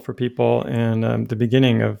useful for people and the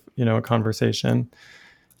beginning of, a conversation.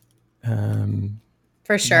 For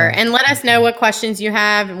For sure. And let us know what questions you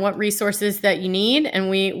have and what resources that you need. And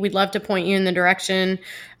we'd love to point you in the direction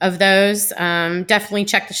of those. Definitely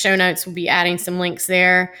check the show notes. We'll be adding some links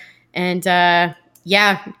there. And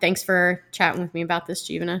thanks for chatting with me about this,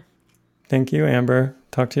 Jeevana. Thank you, Amber.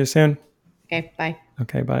 Talk to you soon. Okay, bye.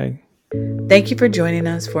 Okay, bye. Thank you for joining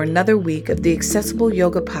us for another week of the Accessible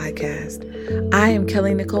Yoga Podcast. I am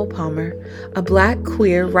Kelly Nicole Palmer, a Black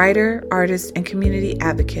queer writer, artist, and community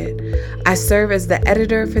advocate. I serve as the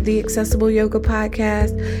editor for the Accessible Yoga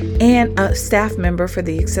Podcast and a staff member for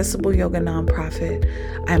the Accessible Yoga nonprofit.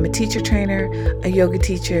 I'm a teacher trainer, a yoga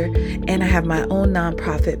teacher, and I have my own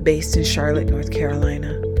nonprofit based in Charlotte, North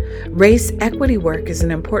Carolina. Race equity work is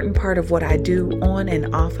an important part of what I do on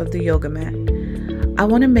and off of the yoga mat. I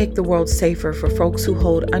want to make the world safer for folks who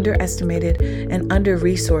hold underestimated and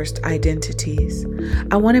under-resourced identities.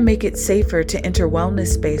 I want to make it safer to enter wellness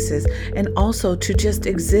spaces and also to just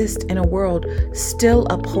exist in a world still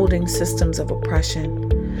upholding systems of oppression.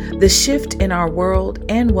 The shift in our world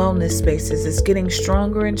and wellness spaces is getting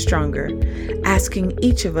stronger and stronger, asking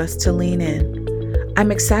each of us to lean in.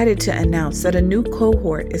 I'm excited to announce that a new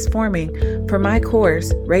cohort is forming for my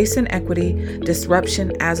course, Race and Equity,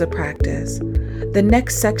 Disruption as a Practice. The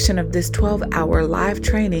next section of this 12-hour live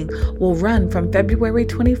training will run from February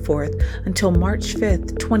 24th until March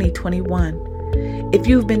 5th, 2021. If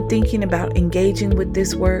you've been thinking about engaging with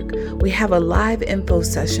this work, we have a live info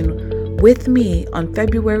session with me on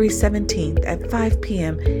February 17th at 5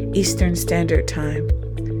 p.m. Eastern Standard Time.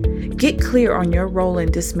 Get clear on your role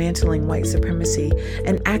in dismantling white supremacy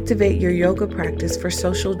and activate your yoga practice for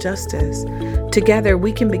social justice. Together,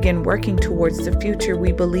 we can begin working towards the future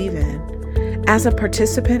we believe in. As a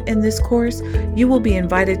participant in this course, you will be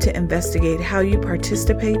invited to investigate how you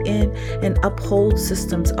participate in and uphold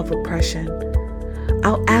systems of oppression.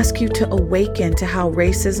 I'll ask you to awaken to how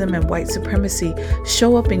racism and white supremacy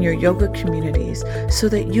show up in your yoga communities so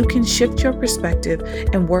that you can shift your perspective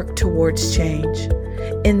and work towards change.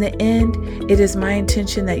 In the end, it is my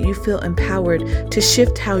intention that you feel empowered to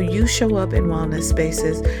shift how you show up in wellness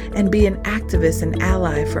spaces and be an activist and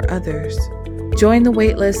ally for others. Join the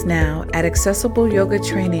waitlist now at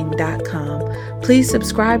accessibleyogatraining.com. Please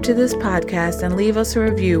subscribe to this podcast and leave us a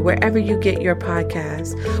review wherever you get your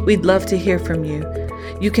podcasts. We'd love to hear from you.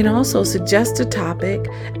 You can also suggest a topic,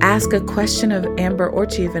 ask a question of Amber or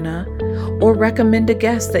Jeevana, or recommend a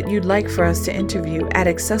guest that you'd like for us to interview at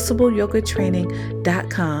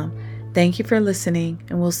accessibleyogatraining.com. Thank you for listening,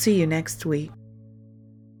 and we'll see you next week.